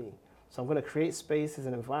lonely. So I'm going to create spaces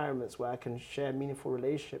and environments where I can share meaningful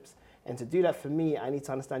relationships. And to do that for me, I need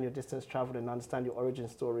to understand your distance traveled and understand your origin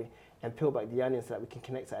story and peel back the onion so that we can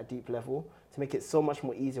connect at a deep level to make it so much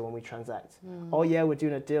more easier when we transact. Oh yeah, we're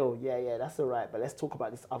doing a deal. Yeah, that's all right. But let's talk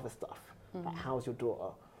about this other stuff. Like, how's your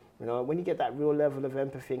daughter? You know, when you get that real level of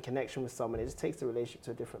empathy and connection with someone, it just takes the relationship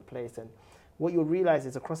to a different place. And what you'll realize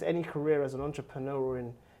is across any career as an entrepreneur or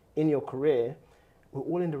in your career, we're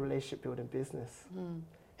all in the relationship building business.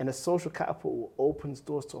 And the social catapult opens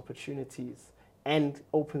doors to opportunities and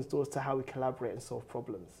opens doors to how we collaborate and solve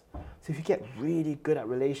problems. So if you get really good at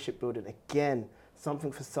relationship building, again,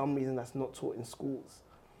 something for some reason that's not taught in schools,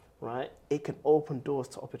 right? It can open doors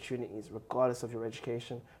to opportunities regardless of your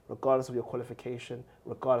education, regardless of your qualification,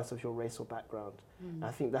 regardless of your race or background. And I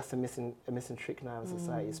think that's a missing trick now in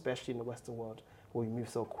society, especially in the Western world, where we move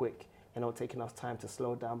so quick and don't take enough time to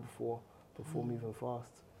slow down before moving fast.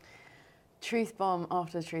 Truth bomb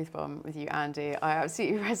after truth bomb with you, Andy. I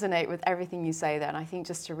absolutely resonate with everything you say there. And I think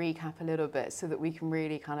just to recap a little bit so that we can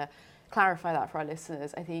really kind of clarify that for our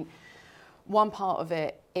listeners, I think one part of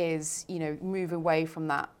it is, you know, move away from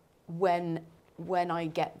that when I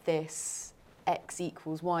get this, X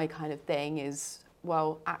equals Y kind of thing is,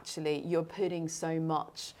 well, actually, you're putting so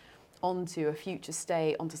much onto a future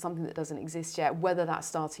state, onto something that doesn't exist yet, whether that's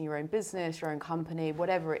starting your own business, your own company,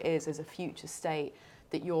 whatever it is a future state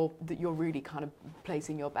that you're really kind of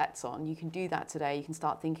placing your bets on. You can do that today. You can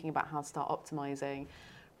start thinking about how to start optimizing,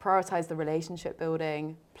 prioritize the relationship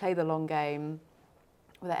building, play the long game.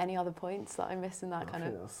 Were there any other points that I missed in that kind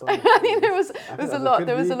of? I think there was a lot.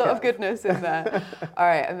 There was a lot of goodness in there. All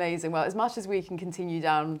right, amazing. Well, as much as we can continue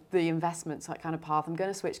down the investment kind of path, I'm going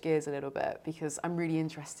to switch gears a little bit because I'm really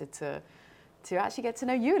interested to actually get to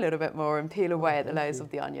know you a little bit more and peel away at the layers of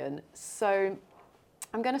the onion. So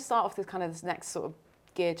I'm going to start off with kind of this next sort of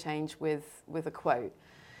gear change with a quote.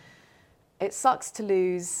 It sucks to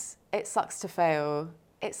lose, it sucks to fail,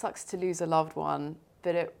 it sucks to lose a loved one,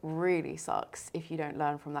 but it really sucks if you don't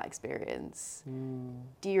learn from that experience.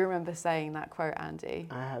 Do you remember saying that quote, Andy?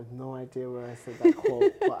 I have no idea where I said that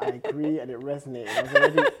quote, but I agree and it resonated. I was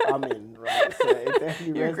already umming, right? So it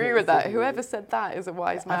definitely You agree with that? Whoever said that is a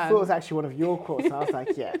wise man. I thought it was actually one of your quotes. I was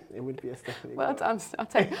like, yeah, it would be a Stephanie Well quote.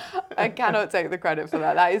 done. I cannot take the credit for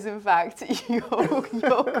that. That is, in fact, your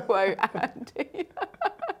quote, Andy.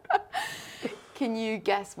 Can you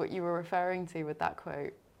guess what you were referring to with that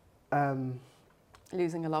quote?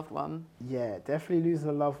 Losing a loved one. Yeah, definitely losing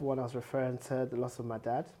a loved one. I was referring to the loss of my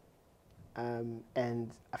dad.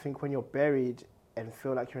 And I think when you're buried and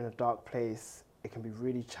feel like you're in a dark place, it can be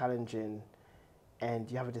really challenging and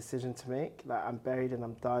you have a decision to make. Like, I'm buried and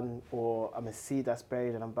I'm done, or I'm a seed that's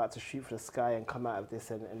buried and I'm about to shoot for the sky and come out of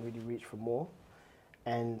this and really reach for more.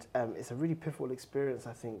 And it's a really pivotal experience,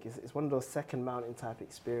 I think. It's one of those second mountain type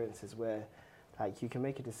experiences where like you can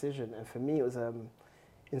make a decision. And for me, it was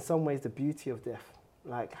in some ways the beauty of death.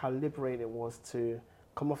 Like how liberating it was to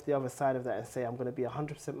come off the other side of that and say, I'm going to be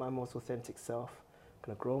 100% my most authentic self. I'm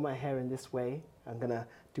going to grow my hair in this way. I'm going to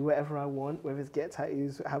do whatever I want, whether it's get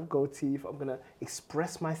tattoos, have gold teeth. I'm going to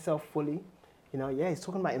express myself fully. You know, yeah, he's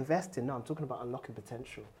talking about investing. No, I'm talking about unlocking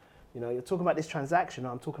potential. You know, you're talking about this transaction.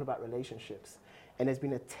 No, I'm talking about relationships. And there's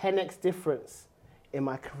been a 10x difference in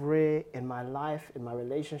my career, in my life, in my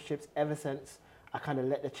relationships, ever since I kind of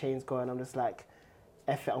let the chains go and I'm just like,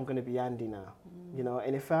 F it, I'm going to be Andy now. You know,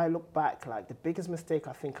 and if I look back, like the biggest mistake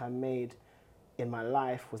I think I made in my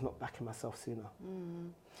life was not backing myself sooner.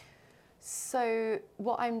 So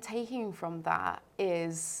what I'm taking from that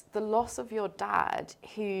is the loss of your dad,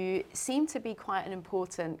 who seemed to be quite an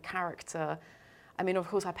important character. I mean, of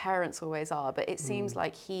course, our parents always are, but it seems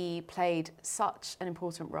like he played such an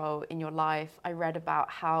important role in your life. I read about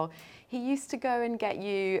how he used to go and get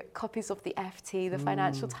you copies of the FT, the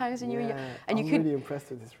Financial Times, and I'm really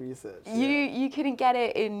impressed with this research. You couldn't get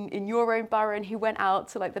it in your own borough, and he went out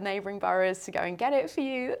to like the neighbouring boroughs to go and get it for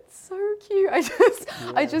you. It's so cute.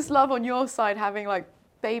 I just love on your side having like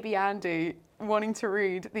baby Andy wanting to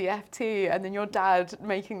read the FT and then your dad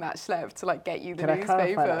making that schlep to like get you the newspaper. Can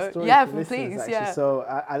I clarify that story yeah, for listeners, please, actually? yeah. So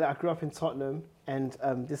I grew up in Tottenham, and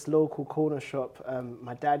this local corner shop,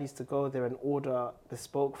 my dad used to go there and order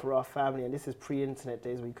bespoke for our family, and this is pre-internet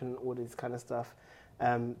days where you couldn't order this kind of stuff,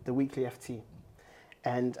 the weekly FT.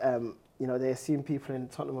 And you know, they assume people in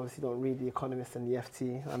Tottenham obviously don't read The Economist and the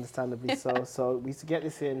FT, understandably so. So we used to get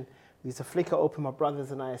this in, we used to flick it open, my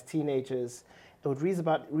brothers and I as teenagers. I would read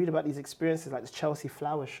about these experiences like the Chelsea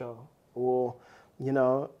Flower Show, or, you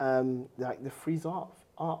know, like the Frieze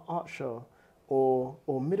art show,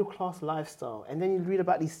 or middle class lifestyle. And then you read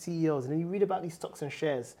about these CEOs, and then you read about these stocks and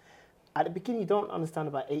shares. At the beginning, you don't understand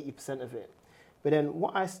about 80% of it. But then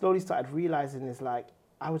what I slowly started realizing is like,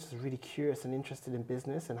 I was just really curious and interested in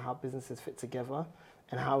business and how businesses fit together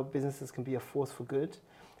and how businesses can be a force for good.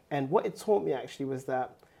 And what it taught me actually was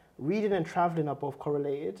that reading and traveling are both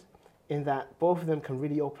correlated, in that both of them can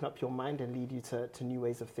really open up your mind and lead you to new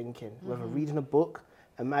ways of thinking. Whether reading a book,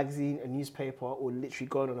 a magazine, a newspaper, or literally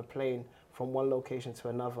going on a plane from one location to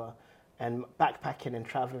another. And backpacking and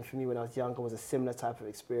traveling for me when I was younger was a similar type of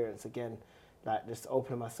experience. Again, like just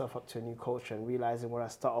opening myself up to a new culture and realizing where I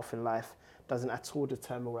start off in life doesn't at all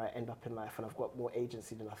determine where I end up in life. And I've got more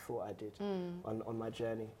agency than I thought I did on my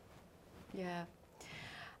journey. Yeah.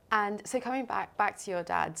 And so coming back to your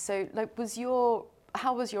dad, so like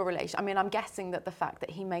how was your relation? I mean, I'm guessing that the fact that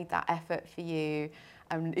he made that effort for you,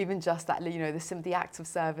 and even just that, you know, the act of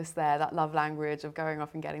service there, that love language of going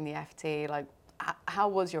off and getting the FT, like, how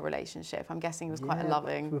was your relationship? I'm guessing it was quite a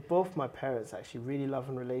loving. With both my parents, actually, really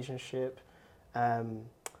loving relationship.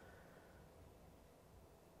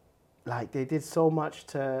 Like they did so much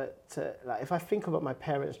to like, if I think about my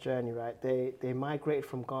parents' journey, right, they migrated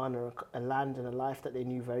from Ghana, a land and a life that they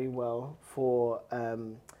knew very well, for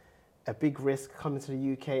a big risk, coming to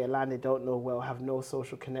the UK, a land they don't know well, have no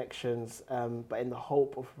social connections, but in the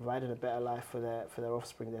hope of providing a better life for their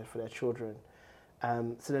offspring, for their children.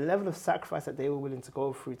 So the level of sacrifice that they were willing to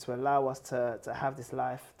go through to allow us to have this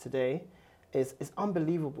life today is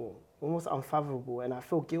unbelievable, almost unfathomable, and I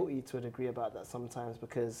feel guilty to a degree about that sometimes,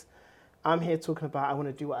 because I'm here talking about I want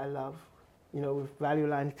to do what I love, you know, with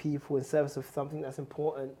value-aligned people in service of something that's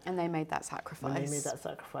important. And they made that sacrifice. And they made that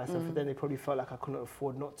sacrifice, and for them they probably felt like I couldn't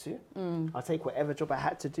afford not to. I'll take whatever job I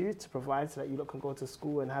had to do to provide so that you lot can go to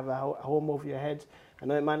school and have a home over your head. I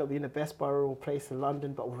know it might not be in the best borough or place in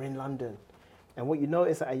London, but we're in London. And what you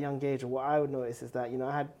notice at a young age, or what I would notice, is that, you know,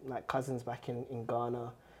 I had like cousins back in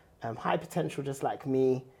Ghana, high potential just like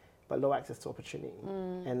me, but low access to opportunity.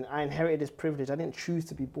 And I inherited this privilege. I didn't choose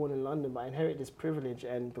to be born in London, but I inherited this privilege,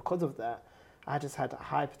 and because of that, I just had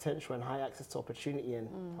high potential and high access to opportunity, and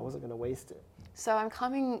I wasn't going to waste it. So I'm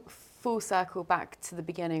coming full circle back to the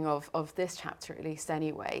beginning of this chapter, at least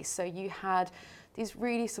anyway. So you had these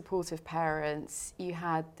really supportive parents, you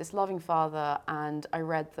had this loving father, and I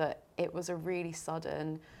read that it was a really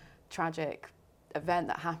sudden, tragic event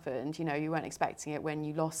that happened. You know, you weren't expecting it when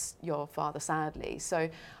you lost your father, sadly. So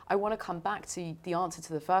I want to come back to the answer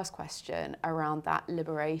to the first question around that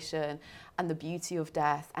liberation and the beauty of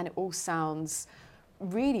death. And it all sounds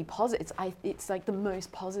really positive. It's like the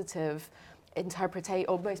most positive interpretation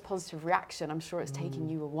or most positive reaction. I'm sure it's taken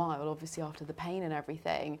you a while, obviously, after the pain and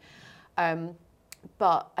everything.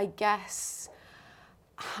 But I guess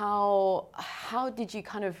how did you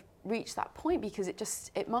kind of reach that point? Because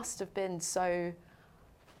it must have been so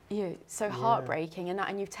heartbreaking,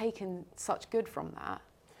 and you've taken such good from that.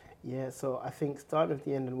 Yeah, so I think starting at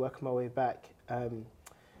the end and working my way back,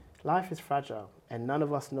 life is fragile and none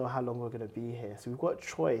of us know how long we're going to be here. So we've got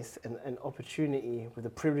choice and opportunity with the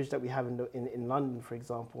privilege that we have in London, for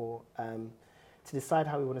example, to decide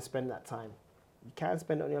how we want to spend that time. You can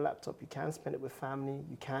spend it on your laptop, you can spend it with family,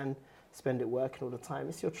 you can spend it working all the time.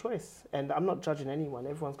 It's your choice. And I'm not judging anyone.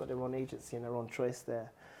 Everyone's got their own agency and their own choice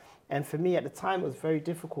there. And for me at the time, it was very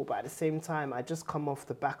difficult, but at the same time, I just come off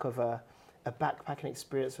the back of a backpacking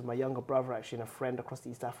experience with my younger brother, actually, and a friend across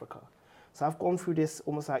East Africa. So I've gone through this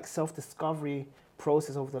almost like self-discovery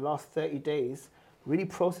process over the last 30 days, really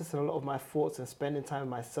processing a lot of my thoughts and spending time with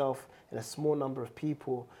myself and a small number of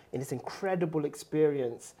people in this incredible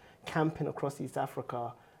experience camping across East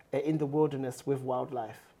Africa in the wilderness with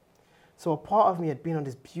wildlife. So a part of me had been on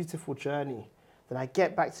this beautiful journey. Then I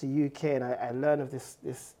get back to the UK and I learn of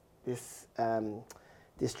this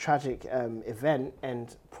tragic event,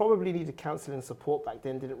 and probably needed counselling and support back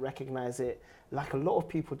then, didn't recognise it, like a lot of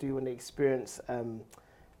people do when they experience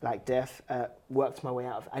like death. Worked my way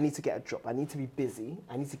out of, I need to get a job, I need to be busy,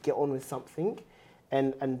 I need to get on with something.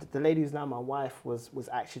 And the lady who's now my wife was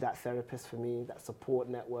actually that therapist for me, that support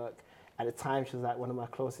network. At the time, she was like one of my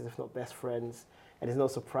closest, if not best friends, and it's no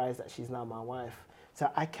surprise that she's now my wife.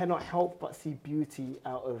 So I cannot help but see beauty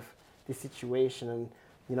out of this situation. And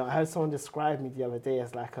you know, I heard someone describe me the other day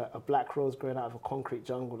as like a black rose growing out of a concrete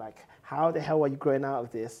jungle. Like, how the hell are you growing out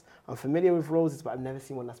of this? I'm familiar with roses, but I've never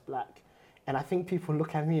seen one that's black. And I think people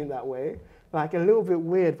look at me in that way, like a little bit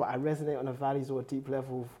weird, but I resonate on a values or a deep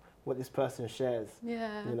level of what this person shares.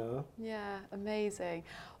 Yeah. You know? Yeah, amazing.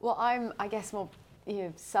 Well, I guess more,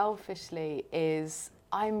 selfishly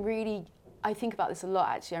I think about this a lot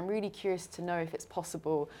actually. I'm really curious to know if it's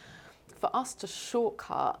possible for us to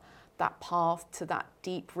shortcut that path to that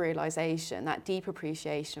deep realization, that deep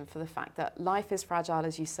appreciation for the fact that life is fragile,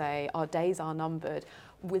 as you say, our days are numbered,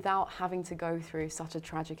 without having to go through such a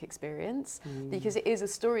tragic experience. Because it is a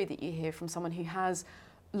story that you hear from someone who has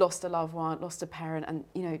lost a loved one, lost a parent,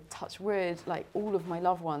 and touch wood, like all of my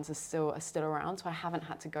loved ones are still around, so I haven't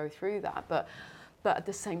had to go through that. But at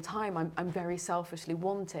the same time, I'm very selfishly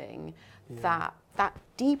wanting that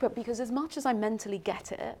deeper, because as much as I mentally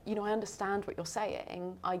get it, I understand what you're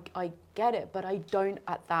saying, I get it, but I don't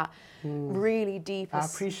at that really deep. I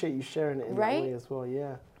appreciate you sharing it in that way as well,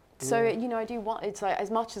 yeah. So, I do want, it's like,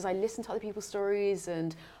 as much as I listen to other people's stories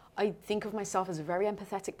and I think of myself as a very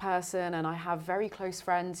empathetic person, and I have very close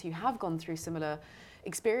friends who have gone through similar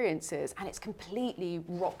experiences, and it's completely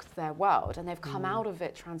rocked their world, and they've come out of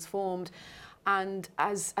it transformed. And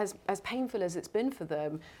as painful as it's been for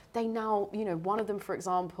them, they now, one of them, for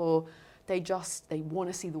example, they want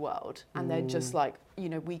to see the world, and they're just like,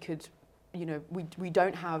 we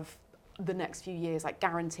don't have the next few years like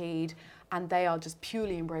guaranteed, and they are just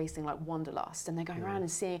purely embracing like wanderlust, and they're going around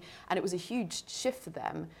and seeing, and it was a huge shift for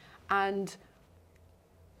them. And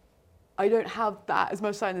I don't have that as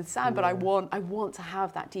much time in the sand, but I want to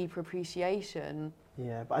have that deeper appreciation.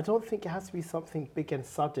 Yeah, but I don't think it has to be something big and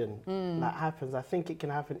sudden that happens. I think it can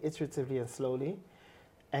happen iteratively and slowly.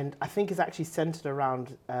 And I think it's actually centered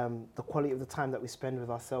around the quality of the time that we spend with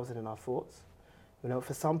ourselves and in our thoughts.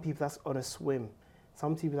 For some people that's on a swim.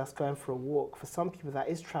 Some people that's going for a walk. For some people that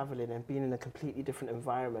is traveling and being in a completely different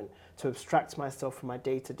environment, to abstract myself from my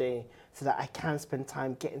day-to-day so that I can spend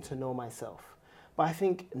time getting to know myself. But I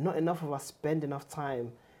think not enough of us spend enough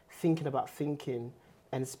time thinking about thinking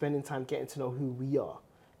and spending time getting to know who we are.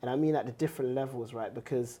 And I mean at the different levels, right?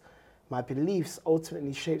 Because my beliefs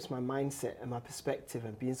ultimately shapes my mindset and my perspective,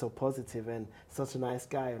 and being so positive and such a nice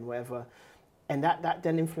guy and whatever. And that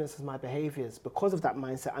then influences my behaviors. Because of that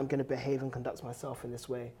mindset, I'm going to behave and conduct myself in this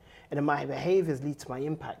way. And then my behaviors lead to my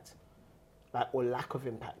impact, or lack of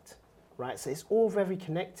impact, right? So it's all very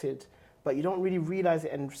connected, but you don't really realize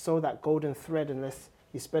it and sew that golden thread unless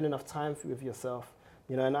you spend enough time with yourself.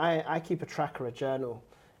 And I keep a tracker, a journal,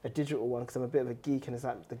 a digital one, because I'm a bit of a geek, and it's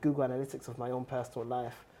like the Google Analytics of my own personal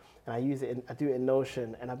life. And I do it in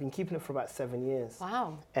Notion, and I've been keeping it for about 7 years.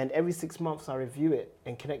 Wow. And every 6 months I review it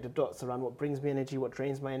and connect the dots around what brings me energy, what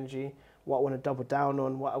drains my energy, what I want to double down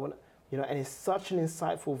on, what I want, and it's such an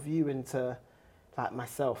insightful view into like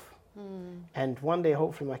myself. And one day,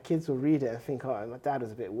 hopefully, my kids will read it and think, oh, my dad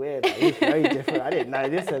was a bit weird. Like, he was very different. I didn't know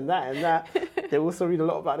this and that and that. They also read a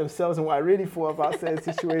lot about themselves and what I really thought about certain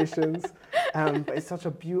situations. But it's such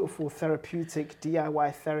a beautiful, therapeutic,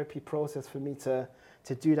 DIY therapy process for me to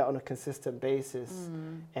do that on a consistent basis.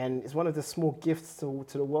 And it's one of the small gifts to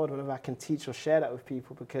the world whenever I can teach or share that with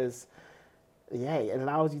people, because it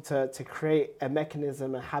allows you to create a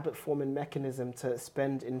mechanism, a habit-forming mechanism to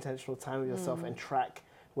spend intentional time with yourself and track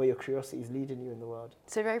where your curiosity is leading you in the world.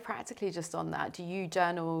 So very practically, just on that, do you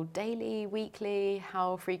journal daily, weekly?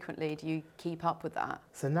 How frequently do you keep up with that?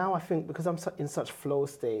 So now I think because I'm in such flow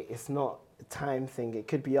state, it's not a time thing. It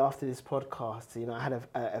could be after this podcast. You know, I had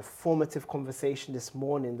a formative conversation this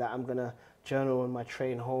morning that I'm going to journal on my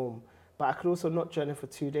train home. But I could also not journal for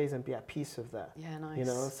 2 days and be at peace with that. Yeah, nice. You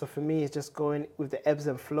know, so for me, it's just going with the ebbs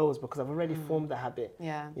and flows because I've already formed the habit.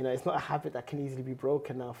 Yeah. You know, it's not a habit that can easily be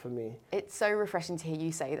broken now for me. It's so refreshing to hear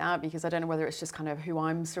you say that, because I don't know whether it's just kind of who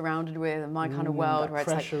I'm surrounded with and my kind of world, where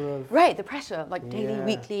it's like, right, the pressure, like daily,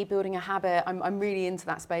 weekly, building a habit. I'm really into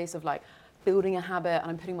that space of like building a habit,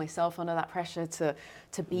 and I'm putting myself under that pressure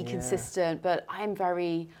to be consistent. But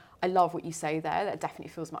I love what you say there. That definitely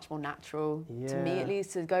feels much more natural to me, at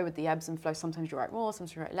least, to go with the ebbs and flows. Sometimes you write more,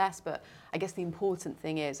 sometimes you write less. But I guess the important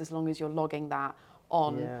thing is, as long as you're logging that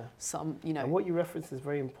on some, you know. And what you reference is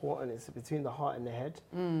very important. It's between the heart and the head.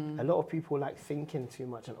 A lot of people like thinking too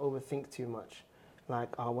much and overthink too much. Like,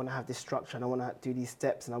 oh, I want to have this structure and I want to do these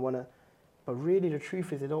steps and I want to. But really, the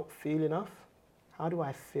truth is they don't feel enough. How do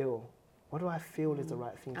I feel? What do I feel is the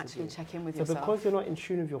right thing to do? Actually check in with yourself. yourself. So because you're not in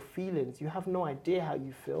tune with your feelings, you have no idea how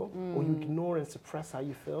you feel, or you ignore and suppress how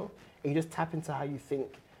you feel, and you just tap into how you think,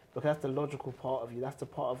 because that's the logical part of you. That's the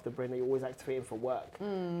part of the brain that you're always activating for work,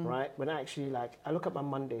 right? When actually, like, I look at my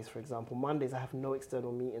Mondays, for example. Mondays, I have no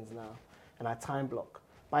external meetings now, and I time block.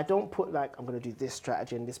 But I don't put, like, I'm going to do this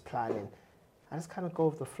strategy and this planning. I just kind of go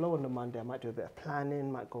with the flow on the Monday. I might do a bit of planning,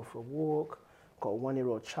 might go for a walk. Got a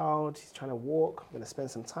 1-year-old child, he's trying to walk. I'm going to spend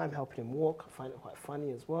some time helping him walk. I find it quite funny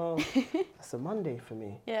as well. That's a Monday for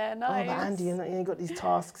me. Yeah, nice. Oh, but Andy, you got these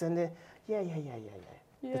tasks and they're, yeah.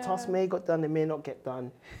 The task may got done, they may not get done.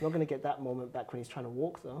 I'm not going to get that moment back when he's trying to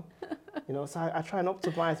walk though. You know, so I try and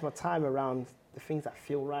optimize my time around the things that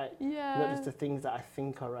feel right, not just the things that I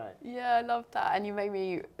think are right. Yeah, I love that. And you made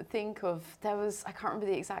me think of, I can't remember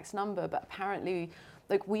the exact number, but apparently,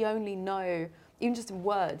 like, we only know, even just in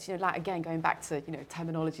words, you know, like, again, going back to, you know,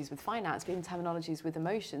 terminologies with finance, but even terminologies with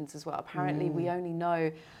emotions as well. Apparently, we only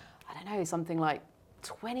know, I don't know, something like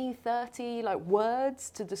 20, 30 like words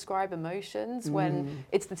to describe emotions when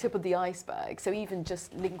it's the tip of the iceberg. So even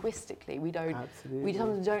just linguistically, we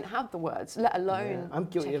sometimes don't have the words, let alone. I'm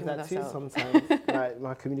guilty of that too sometimes. Like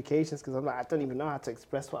my communications, because I'm like, I don't even know how to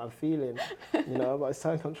express what I'm feeling, you know. But it's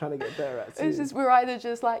something I'm trying to get better at too. It's just, we're either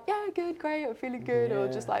just like, yeah, good, great, I'm feeling good, or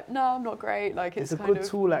just like, no, I'm not great. Like, it's a good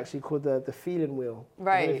tool actually called the feeling wheel.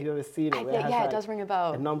 Right. I don't know if you've ever seen it. It does ring a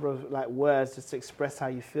bell. A number of like words just to express how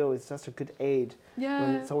you feel. It's such a good aid.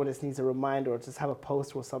 When someone just needs a reminder, or just have a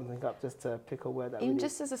poster or something up just to pick a word that even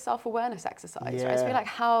just as a self-awareness exercise, right? I feel like,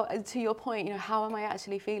 how, to your point, you know, how am I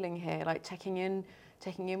actually feeling here? Like checking in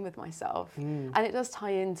with myself. And it does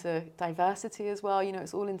tie into diversity as well. You know,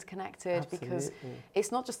 it's all interconnected. Absolutely. Because it's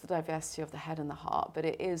not just the diversity of the head and the heart, but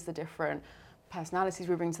it is the different personalities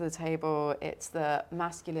we bring to the table. It's the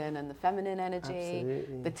masculine and the feminine energy,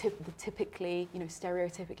 the typically, you know,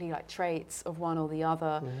 stereotypically like traits of one or the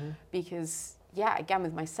other. Because again,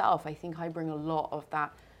 with myself, I think I bring a lot of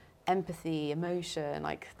that empathy, emotion,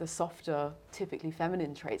 like the softer, typically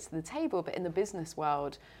feminine traits to the table. But in the business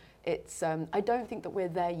world, it's I don't think that we're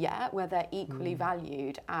there yet, where they're equally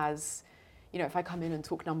valued as, you know, if I come in and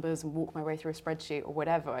talk numbers and walk my way through a spreadsheet or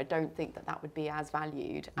whatever, I don't think that that would be as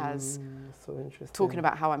valued as so interesting. Talking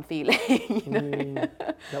about how I'm feeling. You know?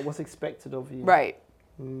 That was expected of you. Right.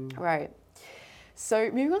 Right.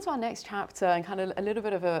 So moving on to our next chapter, and kind of a little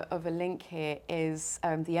bit of a link here is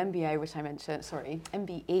the MBA, which I mentioned,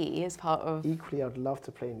 MBE is part of... Equally, I'd love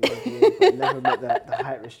to play in the MBA, but never met the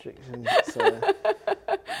height restriction. So.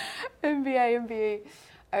 MBE.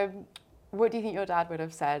 What do you think your dad would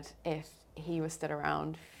have said if he was still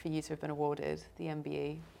around for you to have been awarded the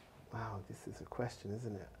MBE? Wow, this is a question,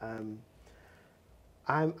 isn't it?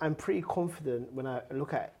 I'm pretty confident when I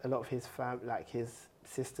look at a lot of his family, like his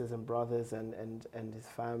sisters and brothers and his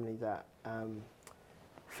family, that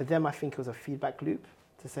for them, I think it was a feedback loop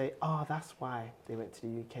to say, oh, that's why they went to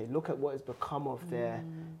the UK. Look at what has become of their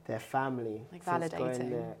family. Like validating. Going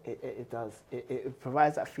there. It does. It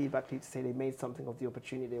provides that feedback loop to say they made something of the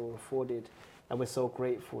opportunity they were afforded, and we're so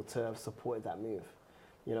grateful to have supported that move.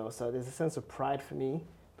 You know, so there's a sense of pride for me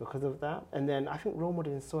because of that. And then I think role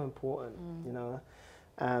modeling is so important, you know.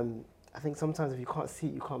 I think sometimes if you can't see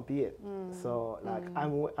it, you can't be it. So like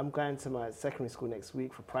I'm going to my secondary school next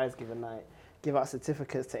week for prize giving night, give out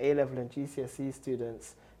certificates to A-level and GCSE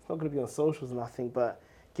students. It's not going to be on socials or nothing, but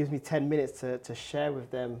it gives me 10 minutes to share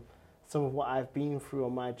with them some of what I've been through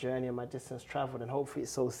on my journey and my distance traveled, and hopefully it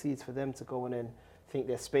sows seeds for them to go in and think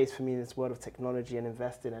there's space for me in this world of technology and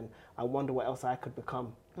invest in, and I wonder what else I could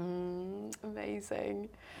become. Amazing.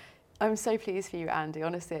 I'm so pleased for you, Andy.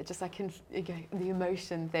 Honestly, I can, the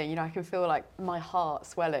emotion thing, I can feel like my heart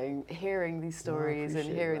swelling, hearing these stories and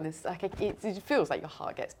hearing this. Like it feels like your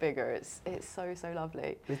heart gets bigger. It's so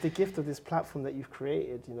lovely. It's the gift of this platform that you've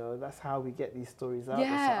created. That's how we get these stories out.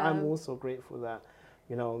 Yeah. So I'm also grateful that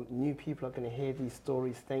new people are going to hear these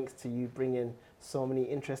stories thanks to you bringing so many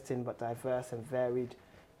interesting but diverse and varied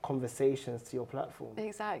conversations to your platform.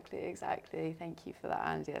 Exactly. Thank you for that,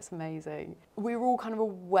 Andy. That's amazing. We were all kind of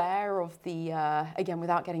aware of the, again,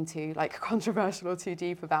 without getting too controversial or too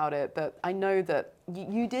deep about it, but I know that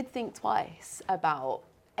you did think twice about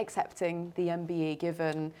accepting the MBE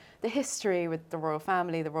given the history with the royal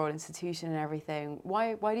family, the royal institution and everything.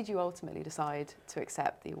 Why did you ultimately decide to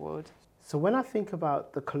accept the award? So when I think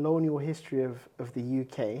about the colonial history of the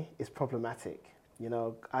UK, it's problematic.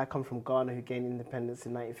 I come from Ghana, who gained independence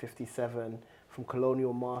in 1957, from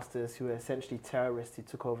colonial masters who were essentially terrorists who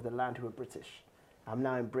took over the land, who were British. I'm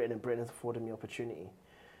now in Britain, and Britain has afforded me opportunity.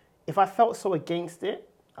 If I felt so against it,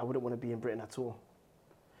 I wouldn't want to be in Britain at all.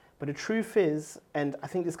 But the truth is, and I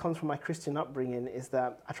think this comes from my Christian upbringing, is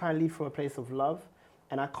that I try and lead from a place of love,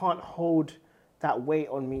 and I can't hold that weight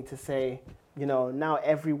on me to say, now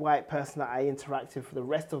every white person that I interact with for the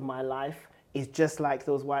rest of my life is just like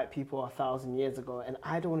those white people 1,000 years ago. And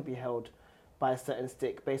I don't want to be held by a certain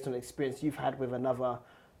stick based on the experience you've had with another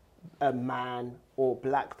man or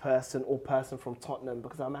black person or person from Tottenham,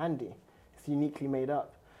 because I'm Andy. It's uniquely made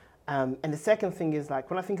up. And the second thing is,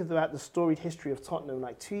 when I think about the storied history of Tottenham,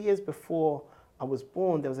 2 years before I was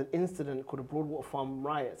born, there was an incident called the Broadwater Farm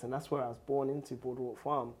riots, and that's where I was born into, Broadwater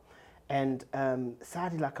Farm. And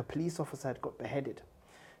sadly, a police officer had got beheaded.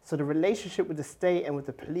 So the relationship with the state and with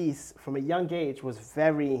the police from a young age was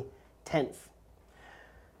very tense.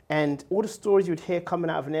 And all the stories you would hear coming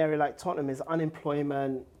out of an area like Tottenham is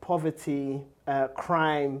unemployment, poverty,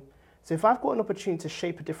 crime. So if I've got an opportunity to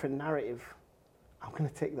shape a different narrative, I'm going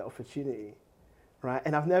to take that opportunity, right?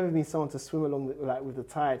 And I've never been someone to swim along with the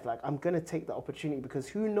tide. I'm going to take that opportunity, because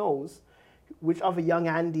who knows which other young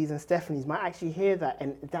Andys and Stephanies might actually hear that,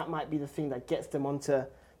 and that might be the thing that gets them onto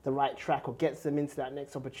the right track or gets them into that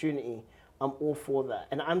next opportunity. I'm all for that.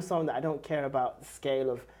 And I'm someone that I don't care about the scale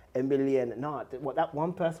of a million. No, what that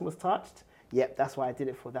one person was touched, yep, that's why I did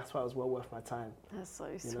it for. That's why it was well worth my time. That's so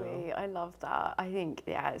sweet. I love that. I think,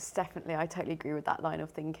 it's definitely, I totally agree with that line of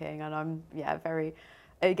thinking. And I'm, very,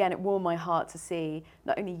 again, it warmed my heart to see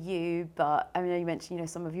not only you, but I mean, you mentioned,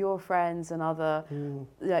 some of your friends and other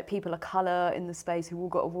people of colour in the space who all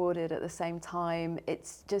got awarded at the same time.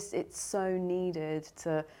 It's so needed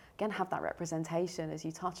to, again, have that representation, as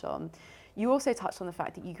you touch on. You also touched on the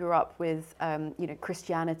fact that you grew up with,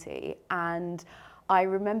 Christianity. And I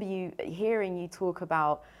remember hearing you talk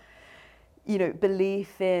about,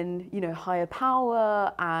 belief in, higher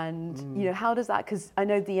power and, how does that, because I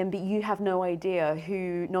know the MBE, you have no idea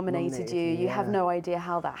who nominated you, you have no idea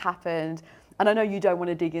how that happened. And I know you don't want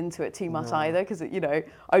to dig into it too much either, because,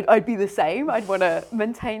 I'd be the same. I'd want to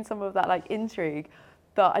maintain some of that intrigue.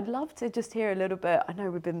 But I'd love to just hear a little bit. I know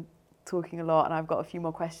we've been talking a lot and I've got a few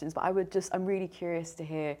more questions, but I'm really curious to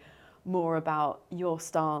hear more about your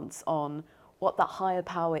stance on what that higher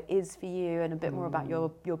power is for you, and a bit more about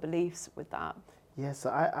your beliefs with that. Yeah,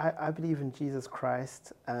 so I believe in Jesus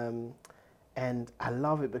Christ, and I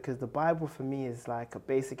love it because the Bible for me is like a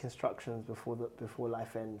basic instructions before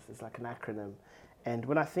life ends. It's like an acronym. And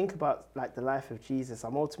when I think about the life of Jesus,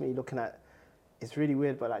 I'm ultimately looking at, it's really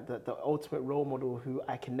weird, but the ultimate role model who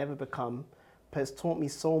I can never become, but has taught me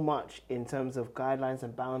so much in terms of guidelines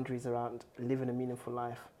and boundaries around living a meaningful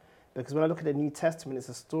life. Because when I look at the New Testament, it's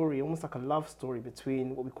a story, almost like a love story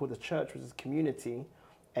between what we call the church, which is community,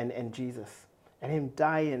 and Jesus. And him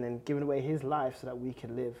dying and giving away his life so that we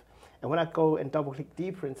can live. And when I go and double click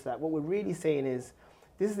deeper into that, what we're really saying is,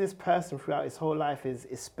 this person throughout his whole life is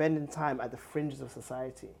spending time at the fringes of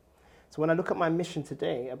society. So when I look at my mission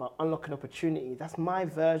today about unlocking opportunity, that's my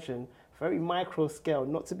version, very micro scale,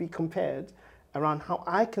 not to be compared, around how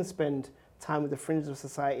I can spend time with the fringes of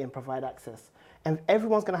society and provide access. And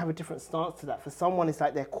everyone's going to have a different stance to that. For someone, it's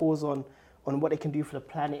their cause on what they can do for the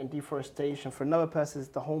planet and deforestation. For another person, it's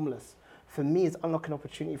the homeless. For me, it's unlocking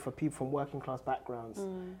opportunity for people from working class backgrounds.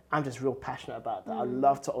 I'm just real passionate about that. I'd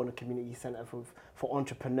love to own a community centre for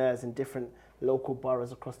entrepreneurs in different local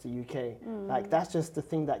boroughs across the UK. That's just the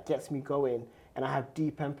thing that gets me going. And I have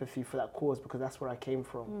deep empathy for that cause because that's where I came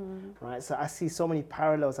from, right? So I see so many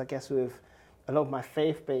parallels, I guess, with a lot of my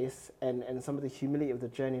faith base and some of the humility of the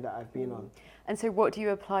journey that I've been on. And so what do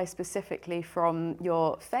you apply specifically from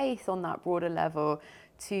your faith on that broader level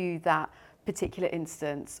to that particular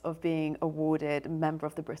instance of being awarded a member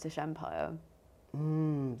of the British Empire?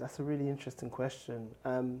 That's a really interesting question.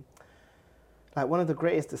 like one of the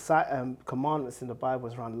greatest commandments in the Bible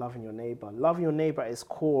is around loving your neighbor. Loving your neighbor at its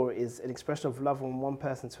core is an expression of love from one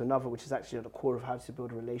person to another, which is actually at the core of how to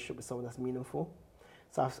build a relationship with someone that's meaningful.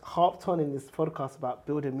 So I've harped on in this podcast about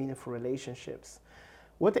building meaningful relationships.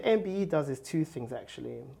 What the MBE does is two things,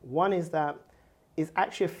 actually. One is that it's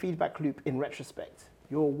actually a feedback loop in retrospect.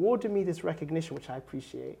 You're awarding me this recognition, which I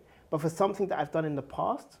appreciate, but for something that I've done in the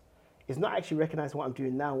past, it's not actually recognizing what I'm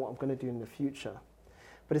doing now, what I'm going to do in the future.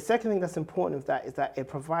 But the second thing that's important with that is that it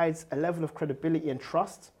provides a level of credibility and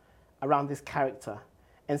trust around this character.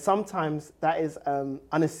 And sometimes that is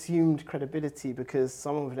unassumed credibility, because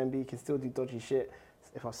someone with an MBE can still do dodgy shit.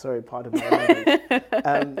 If I'm sorry, pardon my language.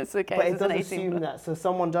 It's okay. But it does assume that. So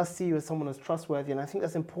someone does see you as someone who's trustworthy. And I think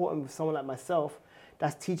that's important with someone like myself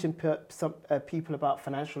that's teaching people about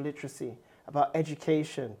financial literacy, about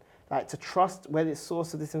education, like to trust where the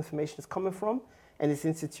source of this information is coming from and this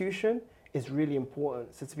institution is really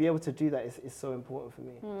important. So to be able to do that is so important for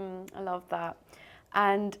me. I love that.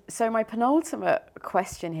 And so my penultimate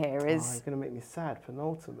question here is... Oh, you're going to make me sad,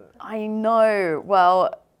 penultimate. I know.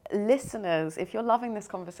 Well, listeners, if you're loving this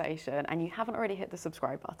conversation and you haven't already hit the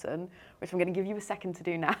subscribe button, which I'm going to give you a second to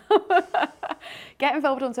do now, get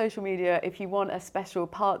involved on social media. If you want a special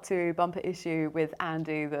part 2 bumper issue with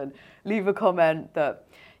Andy, then leave a comment that,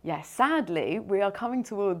 yeah, sadly, we are coming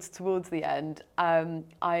towards the end. I'm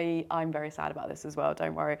very sad about this as well,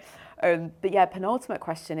 don't worry. But yeah, penultimate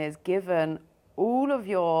question is, given all of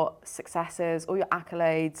your successes, all your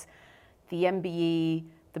accolades, the MBE,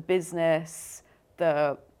 the business,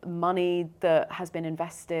 the money that has been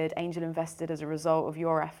invested, angel invested as a result of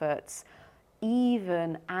your efforts,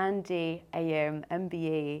 even Andy Ayim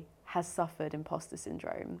MBE has suffered imposter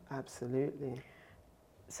syndrome. Absolutely.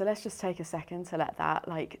 So let's just take a second to let that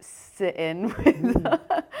sit in with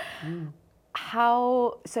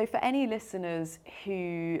so for any listeners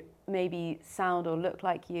who maybe sound or look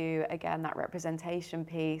like you, again, that representation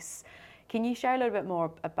piece, can you share a little bit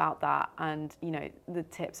more about that and, the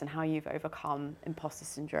tips and how you've overcome imposter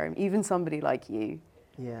syndrome, even somebody like you?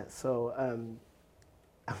 Yeah, so I'm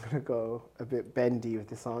going to go a bit bendy with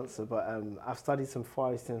this answer, but I've studied some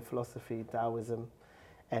Far Eastern philosophy, Taoism,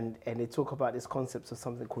 and they talk about this concept of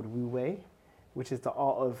something called Wu Wei, which is the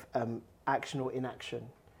art of action or inaction.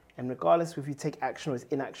 And regardless if you take action or it's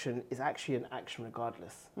inaction, it's actually an action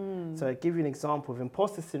regardless. So I'll give you an example of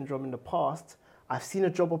imposter syndrome. In the past, I've seen a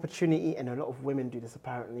job opportunity, and a lot of women do this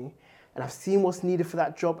apparently, and I've seen what's needed for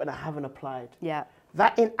that job and I haven't applied. Yeah.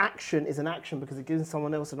 That inaction is an action because it gives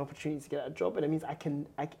someone else an opportunity to get that job, and it means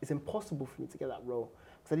it's impossible for me to get that role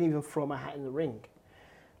because I didn't even throw my hat in the ring.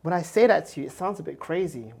 When I say that to you, it sounds a bit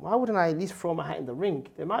crazy. Why wouldn't I at least throw my hat in the ring?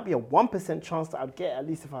 There might be a 1% chance that I'd get, at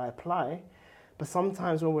least if I apply. But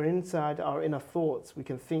sometimes when we're inside our inner thoughts, we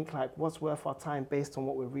can think like, what's worth our time based on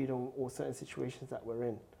what we read on or certain situations that we're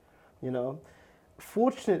in,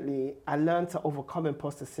 Fortunately, I learned to overcome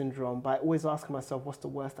imposter syndrome by always asking myself, what's the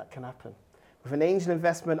worst that can happen? With an angel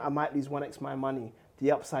investment, I might lose 1x my money.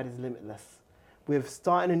 The upside is limitless. With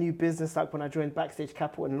starting a new business, like when I joined Backstage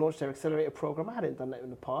Capital and launched their accelerator program, I hadn't done that in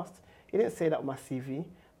the past. It didn't say that on my CV,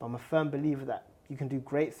 but I'm a firm believer that you can do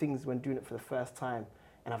great things when doing it for the first time.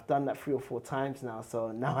 And I've done that 3 or 4 times now,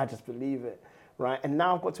 so now I just believe it, right? And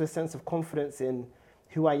now I've got to a sense of confidence in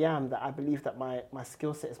who I am, that I believe that my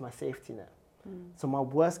skill set is my safety net. So my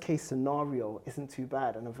worst case scenario isn't too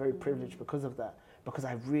bad, and I'm very privileged because of that, because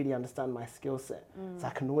I really understand my skill set. So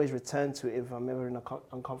I can always return to it if I'm ever in an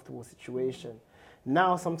uncomfortable situation.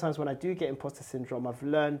 Now, sometimes when I do get imposter syndrome, I've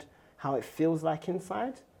learned how it feels like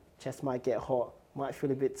inside. Chest might get hot, might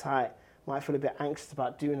feel a bit tight, might feel a bit anxious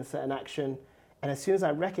about doing a certain action. And as soon as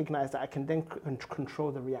I recognize that, I can then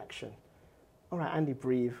control the reaction. All right, Andy,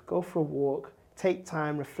 breathe, go for a walk, take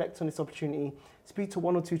time, reflect on this opportunity, speak to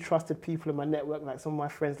 1 or 2 trusted people in my network, like some of my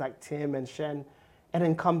friends like Tim and Shen, and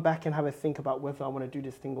then come back and have a think about whether I want to do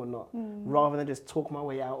this thing or not, rather than just talk my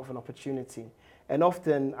way out of an opportunity. And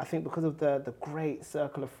often, I think because of the great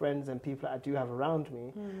circle of friends and people that I do have around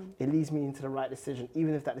me, it leads me into the right decision,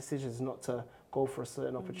 even if that decision is not to go for a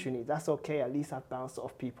certain opportunity. That's okay, at least I've bounced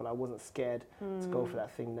off people. I wasn't scared to go for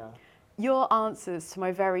that thing now. Your answers to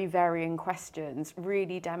my very varying questions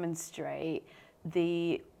really demonstrate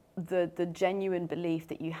the genuine belief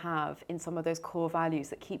that you have in some of those core values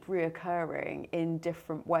that keep reoccurring in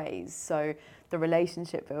different ways. So the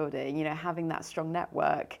relationship building, having that strong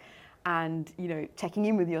network, and checking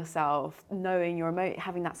in with yourself, knowing your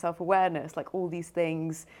having that self-awareness, like all these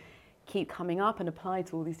things keep coming up and apply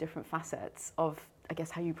to all these different facets of, I guess,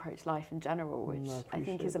 how you approach life in general, which I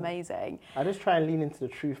think is amazing. I just try and lean into the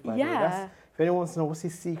truth, by the way. If anyone wants to know what's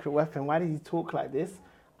his secret weapon, why did he talk like this?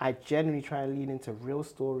 I genuinely try and lean into real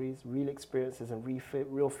stories, real experiences, and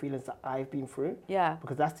real feelings that I've been through. Yeah.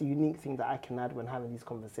 Because that's the unique thing that I can add when having these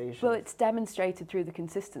conversations. Well, it's demonstrated through the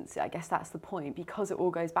consistency. I guess that's the point, because it all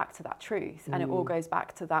goes back to that truth and it all goes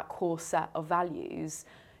back to that core set of values.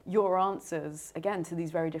 Your answers, again, to these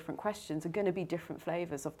very different questions are going to be different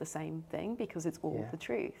flavors of the same thing, because it's all the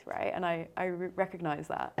truth, right? And I recognize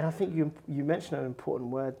that. And I think you mentioned an important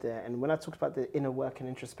word there. And when I talked about the inner work and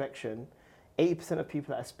introspection, 80% of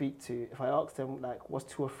people that I speak to, if I ask them, like,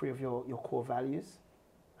 what's 2 or 3 of your core values?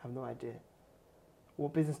 I have no idea.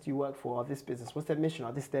 What business do you work for? Or this business? What's their mission?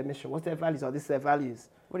 Or this their mission? What's their values? Or this their values?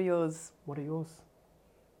 What are yours? What are yours?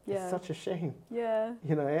 Yeah. It's such a shame. Yeah.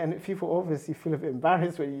 You know, and people obviously feel a bit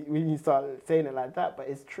embarrassed when you start saying it like that, but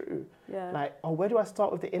it's true. Yeah. Like, oh, where do I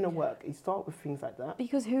start with the inner work? You start with things like that.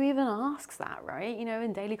 Because who even asks that, right? You know,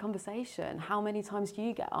 in daily conversation, how many times do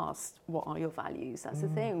you get asked, what are your values? That's the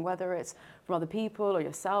thing, whether it's from other people or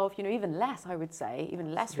yourself, you know, even less, I would say,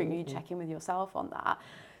 even less frequently you check in with yourself on that.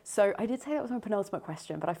 So I did say that was my penultimate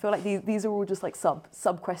question, but I feel like these are all just like sub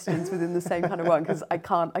questions within the same kind of one, because I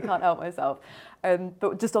can't help myself.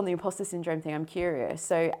 But just on the imposter syndrome thing, I'm curious.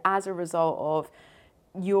 So as a result of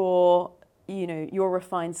your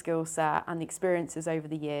refined skill set and the experiences over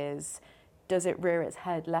the years, does it rear its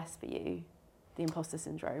head less for you, the imposter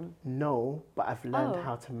syndrome? No, but I've learned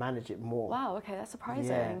how to manage it more. Wow, okay, that's surprising.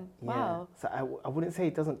 Yeah, wow. Yeah. So I wouldn't say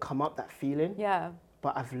it doesn't come up, that feeling. Yeah.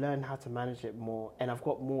 But I've learned how to manage it more, and I've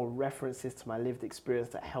got more references to my lived experience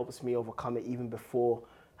that helps me overcome it even before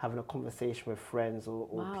having a conversation with friends or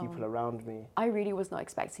people around me. I really was not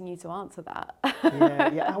expecting you to answer that.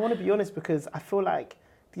 Yeah, I want to be honest, because I feel like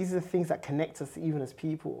these are the things that connect us even as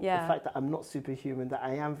people. Yeah. The fact that I'm not superhuman, that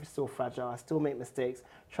I am still fragile, I still make mistakes,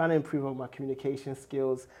 trying to improve on my communication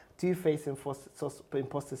skills, do face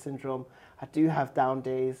imposter syndrome, I do have down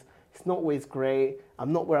days. It's not always great.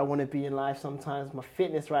 I'm not where I want to be in life sometimes. My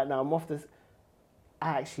fitness right now, I'm off this.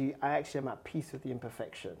 I actually am at peace with the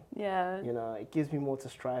imperfection. Yeah. You know, it gives me more to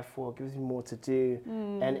strive for, gives me more to do.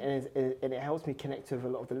 And it helps me connect with a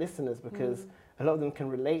lot of the listeners, because a lot of them can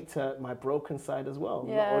relate to my broken side as well.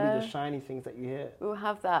 Yeah. Not only the shiny things that you hear. We'll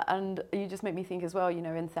have that. And you just make me think as well, you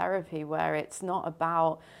know, in therapy, where it's not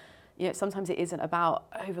about, you know, sometimes it isn't about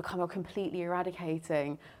overcoming or completely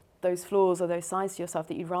eradicating those flaws or those sides to yourself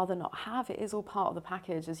that you'd rather not have. It is all part of the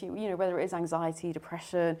package, as you know, whether it is anxiety,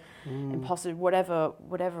 depression, imposter,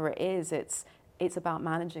 whatever it is, it's about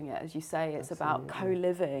managing it, as you say. It's about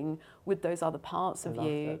co-living with those other parts of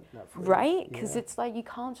you, right? Because it's like, you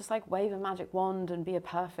can't just like wave a magic wand and be a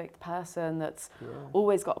perfect person that's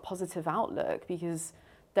always got a positive outlook, because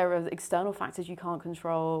there are external factors you can't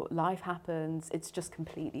control. Life happens. It's just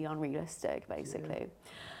completely unrealistic, basically.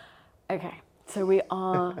 Okay. So we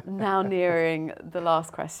are now nearing the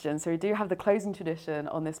last question. So we do have the closing tradition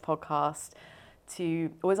on this podcast to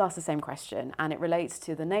always ask the same question, and it relates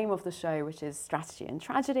to the name of the show, which is Strategy and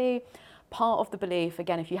Tragedy. Part of the belief,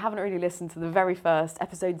 again, if you haven't already listened to the very first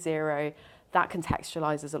episode 0, that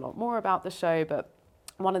contextualizes a lot more about the show, but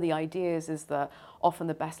one of the ideas is that often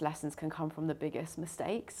the best lessons can come from the biggest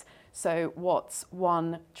mistakes. So what's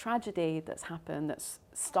one tragedy that's happened that's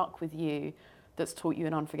stuck with you, that's taught you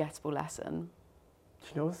an unforgettable lesson? Do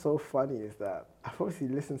you know what's so funny is that I've obviously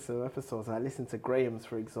listened to some episodes, and I listened to Graham's,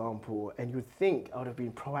 for example, and you would think I would have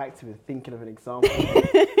been proactive in thinking of an example.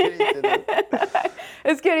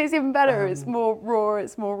 It's good, it's even better, it's more raw,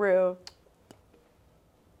 it's more real.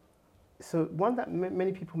 So one that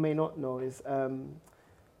many people may not know is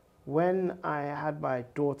when I had my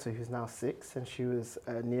daughter, who's now 6, and she was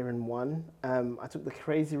nearing 1, I took the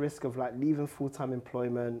crazy risk of like leaving full-time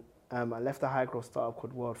employment. I left a high-growth startup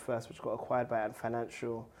called World First, which got acquired by Ant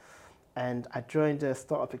Financial, and I joined a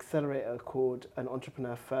startup accelerator called An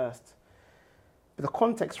Entrepreneur First. But the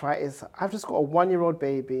context, right, is I've just got a 1-year-old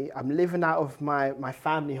baby. I'm living out of my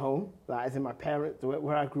family home, like, as in my parents,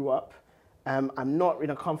 where I grew up. I'm not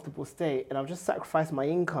in a comfortable state, and I've just sacrificed my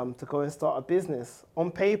income to go and start a business. On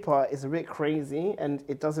paper, it's a bit crazy, and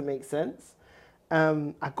it doesn't make sense.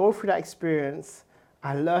 I go through that experience.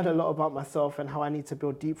 I learned a lot about myself and how I need to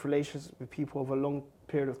build deep relationships with people over a long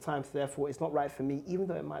period of time. So therefore, it's not right for me, even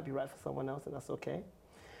though it might be right for someone else, and that's okay.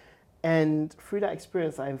 And through that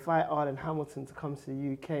experience, I invite Arden Hamilton to come to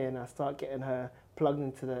the UK, and I start getting her plugged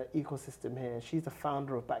into the ecosystem here. And she's the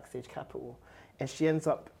founder of Backstage Capital, and she ends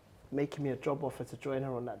up making me a job offer to join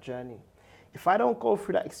her on that journey. If I don't go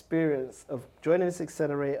through that experience of joining this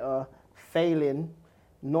accelerator, failing,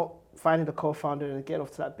 not finding the co-founder and get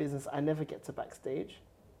off to that business, I never get to Backstage.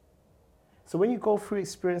 So when you go through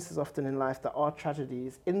experiences often in life that are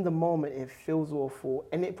tragedies, in the moment it feels awful,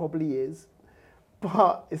 and it probably is,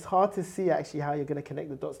 but it's hard to see actually how you're going to connect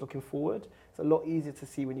the dots looking forward. It's a lot easier to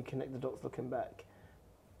see when you connect the dots looking back.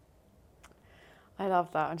 I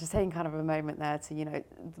love that. I'm just taking kind of a moment there to, you know,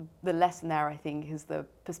 the lesson there, I think, is the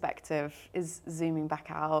perspective is zooming back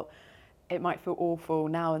out. It might feel awful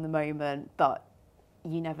now in the moment, but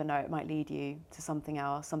you never know. It might lead you to something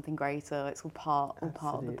else, something greater. It's all part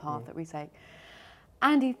of the path that we take.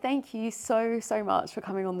 Andy, thank you so much for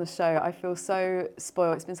coming on the show. I feel so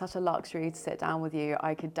spoiled. It's been such a luxury to sit down with you.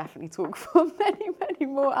 I could definitely talk for many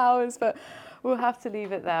more hours, but we'll have to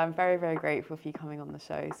leave it there. I'm very grateful for you coming on the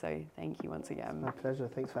show. So thank you once again. My pleasure.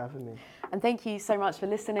 Thanks for having me. And thank you so much for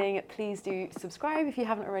listening. Please do subscribe if you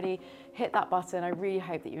haven't already. Hit that button. I really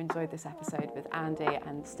hope that you enjoyed this episode with Andy,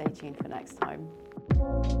 and stay tuned for next time.